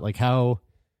that thought, like how,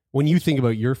 when you think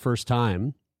about your first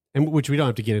time, and which we don't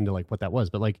have to get into like what that was,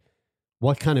 but like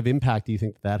what kind of impact do you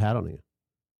think that had on you?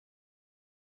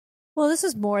 Well, this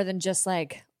is more than just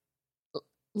like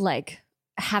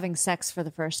having sex for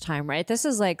the first time, right? This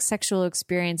is like sexual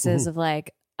experiences of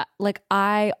like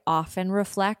I often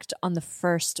reflect on the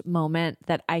first moment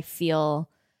that I feel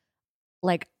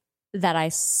like that I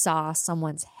saw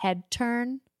someone's head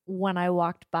turn when I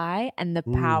walked by, and the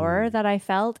power that I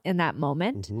felt in that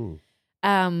moment.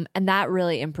 And that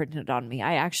really imprinted on me.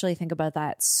 I actually think about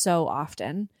that so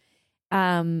often.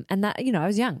 And that, I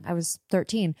was young, I was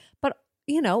 13, but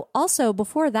also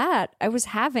before that, I was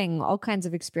having all kinds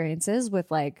of experiences with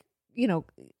like,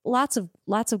 lots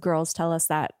of girls tell us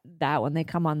that when they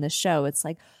come on this show, it's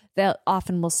like, they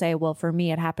often will say, well, for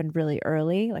me, it happened really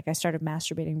early. Like I started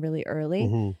masturbating really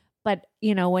early. But,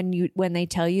 when they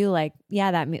tell you like, yeah,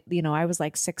 that, I was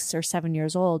like 6 or 7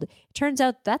 years old, it turns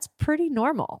out that's pretty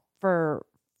normal for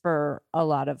a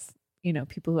lot of,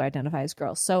 people who identify as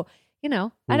girls. So, I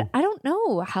don't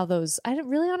know how those, I don't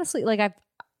really honestly, like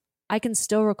I can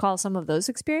still recall some of those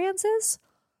experiences.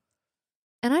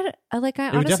 And I honestly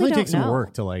it would definitely don't take some know.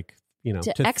 work to like,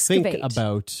 to excavate. think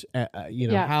about,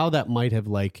 how that might have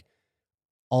like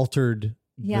altered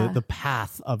the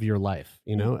path of your life.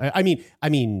 I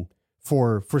mean,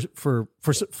 for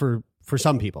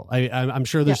some people, I'm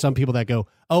sure there's some people that go,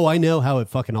 oh, I know how it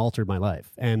fucking altered my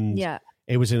life, and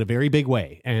it was in a very big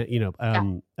way, and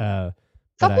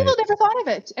some people never thought of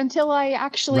it until I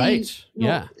actually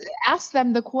asked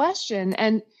them the question,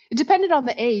 and it depended on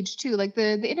the age too. Like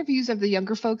the interviews of the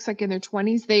younger folks, like in their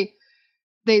 20s, they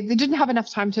didn't have enough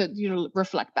time to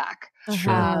reflect back.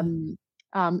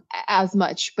 As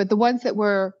much, but the ones that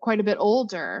were quite a bit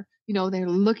older, they're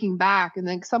looking back, and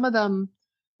then some of them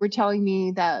were telling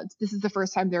me that this is the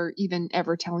first time they're even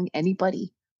ever telling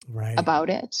anybody about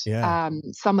it.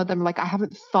 Some of them like, I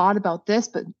haven't thought about this,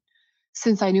 but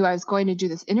since I knew I was going to do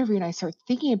this interview and I started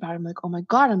thinking about it, I'm like, oh my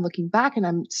God, I'm looking back and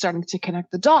I'm starting to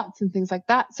connect the dots and things like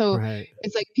that. So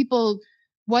it's like people,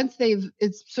 once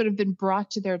it's sort of been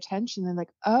brought to their attention, they're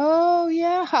like, oh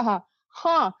yeah,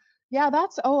 yeah,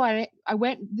 that's, I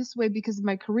went this way because of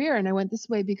my career, and I went this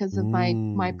way because of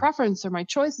my preference or my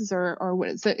choices or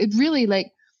what. So it really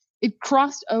it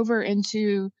crossed over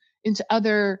into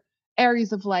other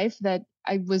areas of life that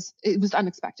it was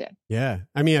unexpected. Yeah.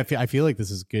 I mean, I feel like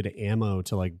this is good ammo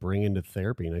to like bring into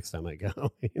therapy next time I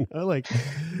go, like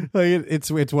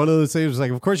it's one of those things.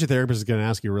 Like, of course your therapist is going to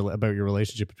ask you about your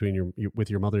relationship between with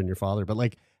your mother and your father, but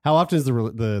like, how often is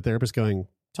the therapist going,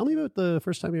 tell me about the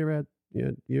first time you ever had,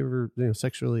 you ever,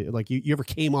 sexually, like you ever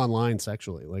came online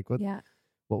sexually? Like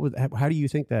how do you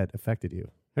think that affected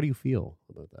you? How do you feel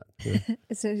about that?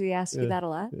 So he asks you that a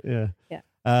lot? Yeah.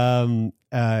 I mean,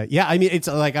 it's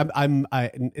like, I'm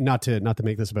not to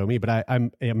make this about me, but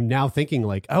I'm now thinking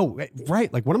like, oh,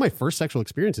 right. Like one of my first sexual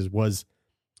experiences was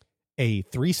a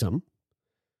threesome,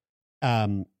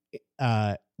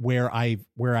 where I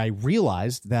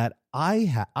realized that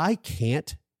I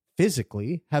can't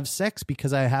physically have sex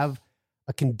because I have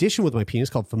a condition with my penis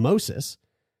called phimosis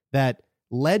that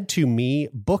led to me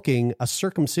booking a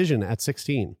circumcision at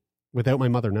 16 without my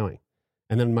mother knowing.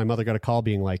 And then my mother got a call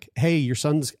being like, hey, your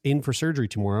son's in for surgery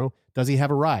tomorrow. Does he have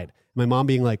a ride? My mom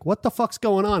being like, what the fuck's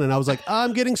going on? And I was like,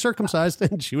 I'm getting circumcised.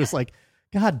 And she was like,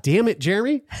 God damn it,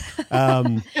 Jeremy.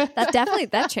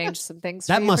 That changed some things.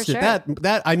 That must have, sure.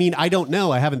 that, I mean, I don't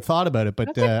know. I haven't thought about it,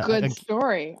 but that's a good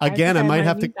story. Again, I might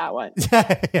have to that one.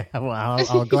 Yeah, well,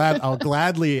 I'll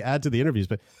gladly add to the interviews,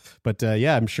 but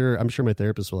yeah, I'm sure my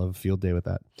therapist will have a field day with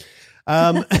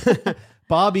that.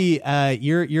 Bobby,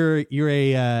 you're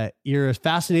a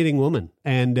fascinating woman,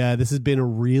 and this has been a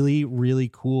really, really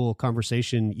cool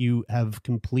conversation. You have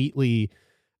completely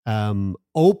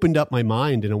opened up my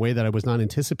mind in a way that I was not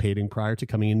anticipating prior to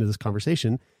coming into this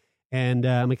conversation. And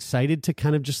I'm excited to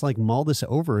kind of just like mull this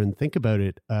over and think about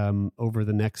it over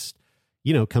the next,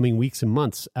 coming weeks and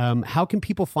months. How can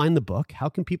people find the book? How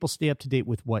can people stay up to date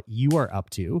with what you are up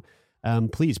to?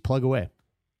 Please plug away.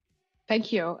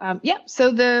 Thank you.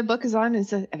 So the book is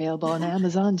available on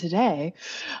Amazon today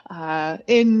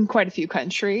in quite a few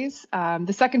countries.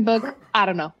 The second book, I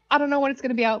don't know when it's going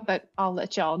to be out, but I'll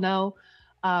let y'all know.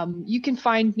 You can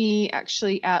find me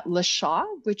actually at Le Shaw,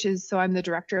 so I'm the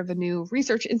director of a new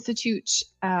research institute,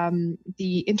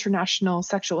 the International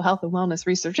Sexual Health and Wellness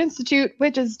Research Institute,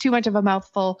 which is too much of a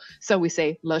mouthful. So we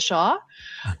say Le Shaw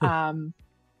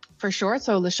for short.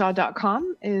 So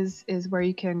leshaw.com is where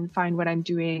you can find what I'm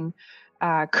doing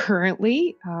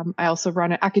currently. I also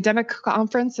run an academic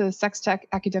conference, a sex tech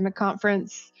academic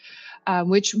conference,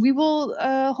 which we will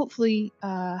hopefully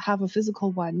have a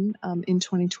physical one in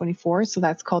 2024. So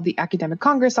that's called the Academic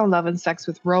Congress on Love and Sex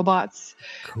with Robots.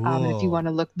 Cool. If you want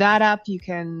to look that up, you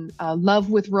can.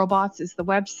 Love with Robots is the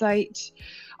website.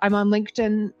 I'm on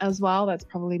LinkedIn as well. That's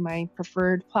probably my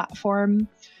preferred platform.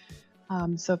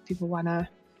 So if people want to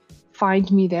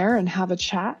find me there and have a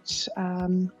chat,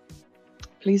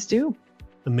 please do.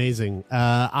 Amazing.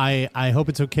 I hope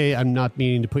it's okay. I'm not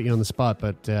meaning to put you on the spot,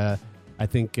 but I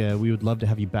think we would love to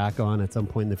have you back on at some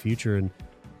point in the future and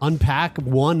unpack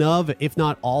one of, if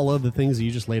not all of, the things that you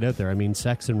just laid out there. I mean,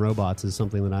 sex and robots is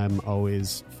something that I'm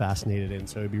always fascinated in.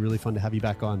 So it'd be really fun to have you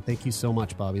back on. Thank you so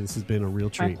much, Bobby. This has been a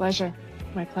real treat. My pleasure.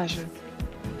 My pleasure.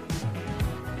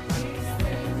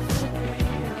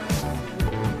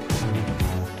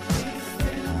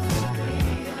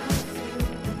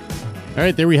 All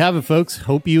right, there we have it, folks.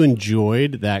 Hope you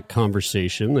enjoyed that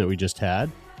conversation that we just had.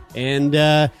 And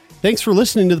thanks for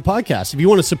listening to the podcast. If you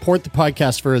want to support the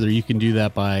podcast further, you can do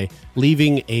that by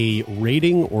leaving a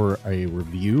rating or a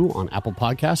review on Apple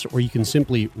Podcasts, or you can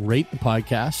simply rate the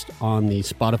podcast on the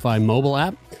Spotify mobile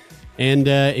app. And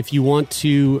if you want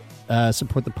to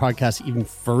support the podcast even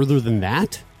further than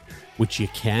that, which you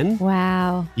can.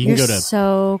 Wow. You're go to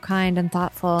so kind and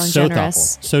thoughtful and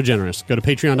generous. So generous. Go to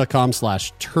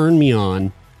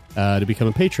patreon.com/turnmeon to become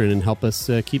a patron and help us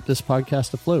keep this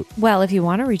podcast afloat. Well, if you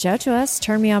want to reach out to us,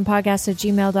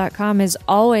 turnmeonpodcast@gmail.com is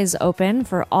always open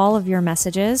for all of your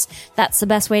messages. That's the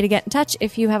best way to get in touch.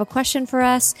 If you have a question for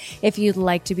us, if you'd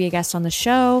like to be a guest on the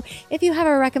show, if you have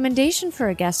a recommendation for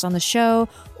a guest on the show,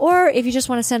 or if you just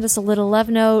want to send us a little love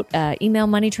note, email,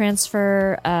 money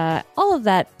transfer, all of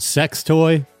that. Sex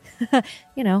toy.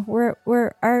 You know, we're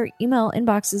our email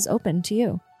inbox is open to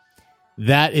you.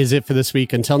 That is it for this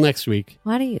week. Until next week.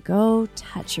 Why don't you go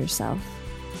touch yourself?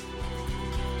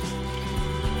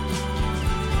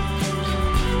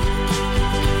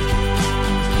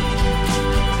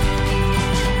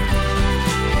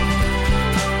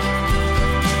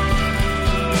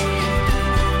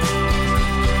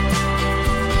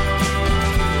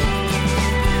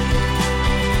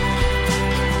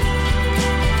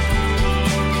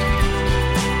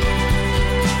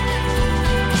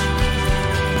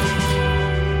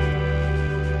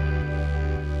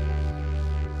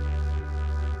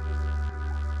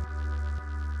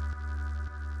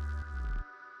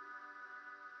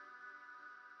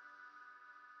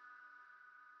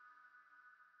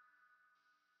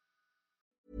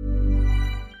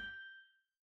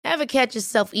 Ever catch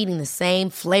yourself eating the same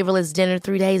flavorless dinner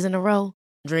 3 days in a row?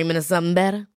 Dreaming of something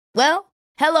better? Well,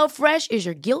 HelloFresh is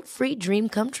your guilt-free dream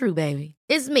come true, baby.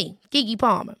 It's me, Keke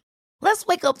Palmer. Let's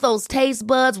wake up those taste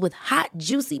buds with hot,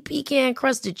 juicy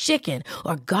pecan-crusted chicken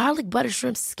or garlic butter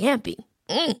shrimp scampi.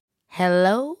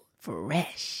 Hello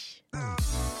Fresh.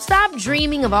 Stop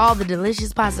dreaming of all the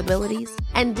delicious possibilities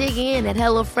and dig in at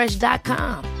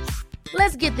HelloFresh.com.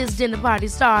 Let's get this dinner party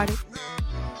started.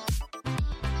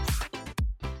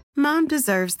 Mom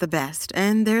deserves the best,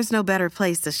 and there's no better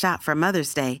place to shop for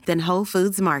Mother's Day than Whole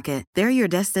Foods Market. They're your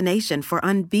destination for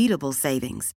unbeatable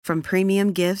savings, from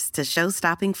premium gifts to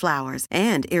show-stopping flowers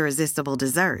and irresistible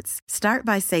desserts. Start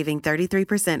by saving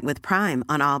 33% with Prime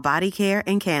on all body care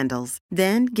and candles.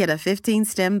 Then get a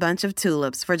 15-stem bunch of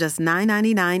tulips for just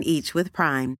 $9.99 each with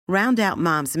Prime. Round out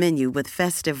Mom's menu with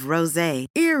festive rosé,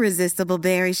 irresistible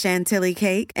berry chantilly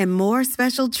cake, and more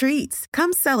special treats.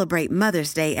 Come celebrate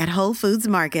Mother's Day at Whole Foods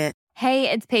Market.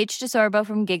 Hey, it's Paige DeSorbo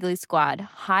from Giggly Squad.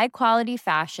 High quality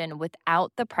fashion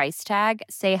without the price tag.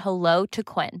 Say hello to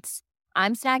Quince.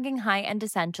 I'm snagging high-end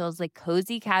essentials like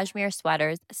cozy cashmere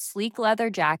sweaters, sleek leather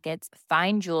jackets,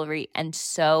 fine jewelry, and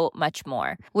so much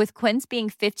more. With Quince being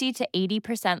 50 to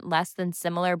 80% less than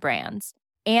similar brands.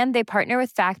 And they partner with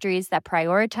factories that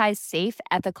prioritize safe,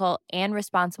 ethical, and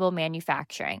responsible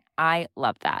manufacturing. I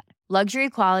love that. Luxury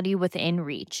quality within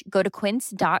reach. Go to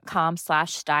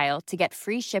quince.com/style to get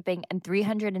free shipping and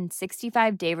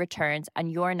 365-day returns on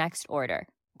your next order.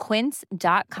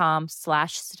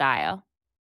 Quince.com/style.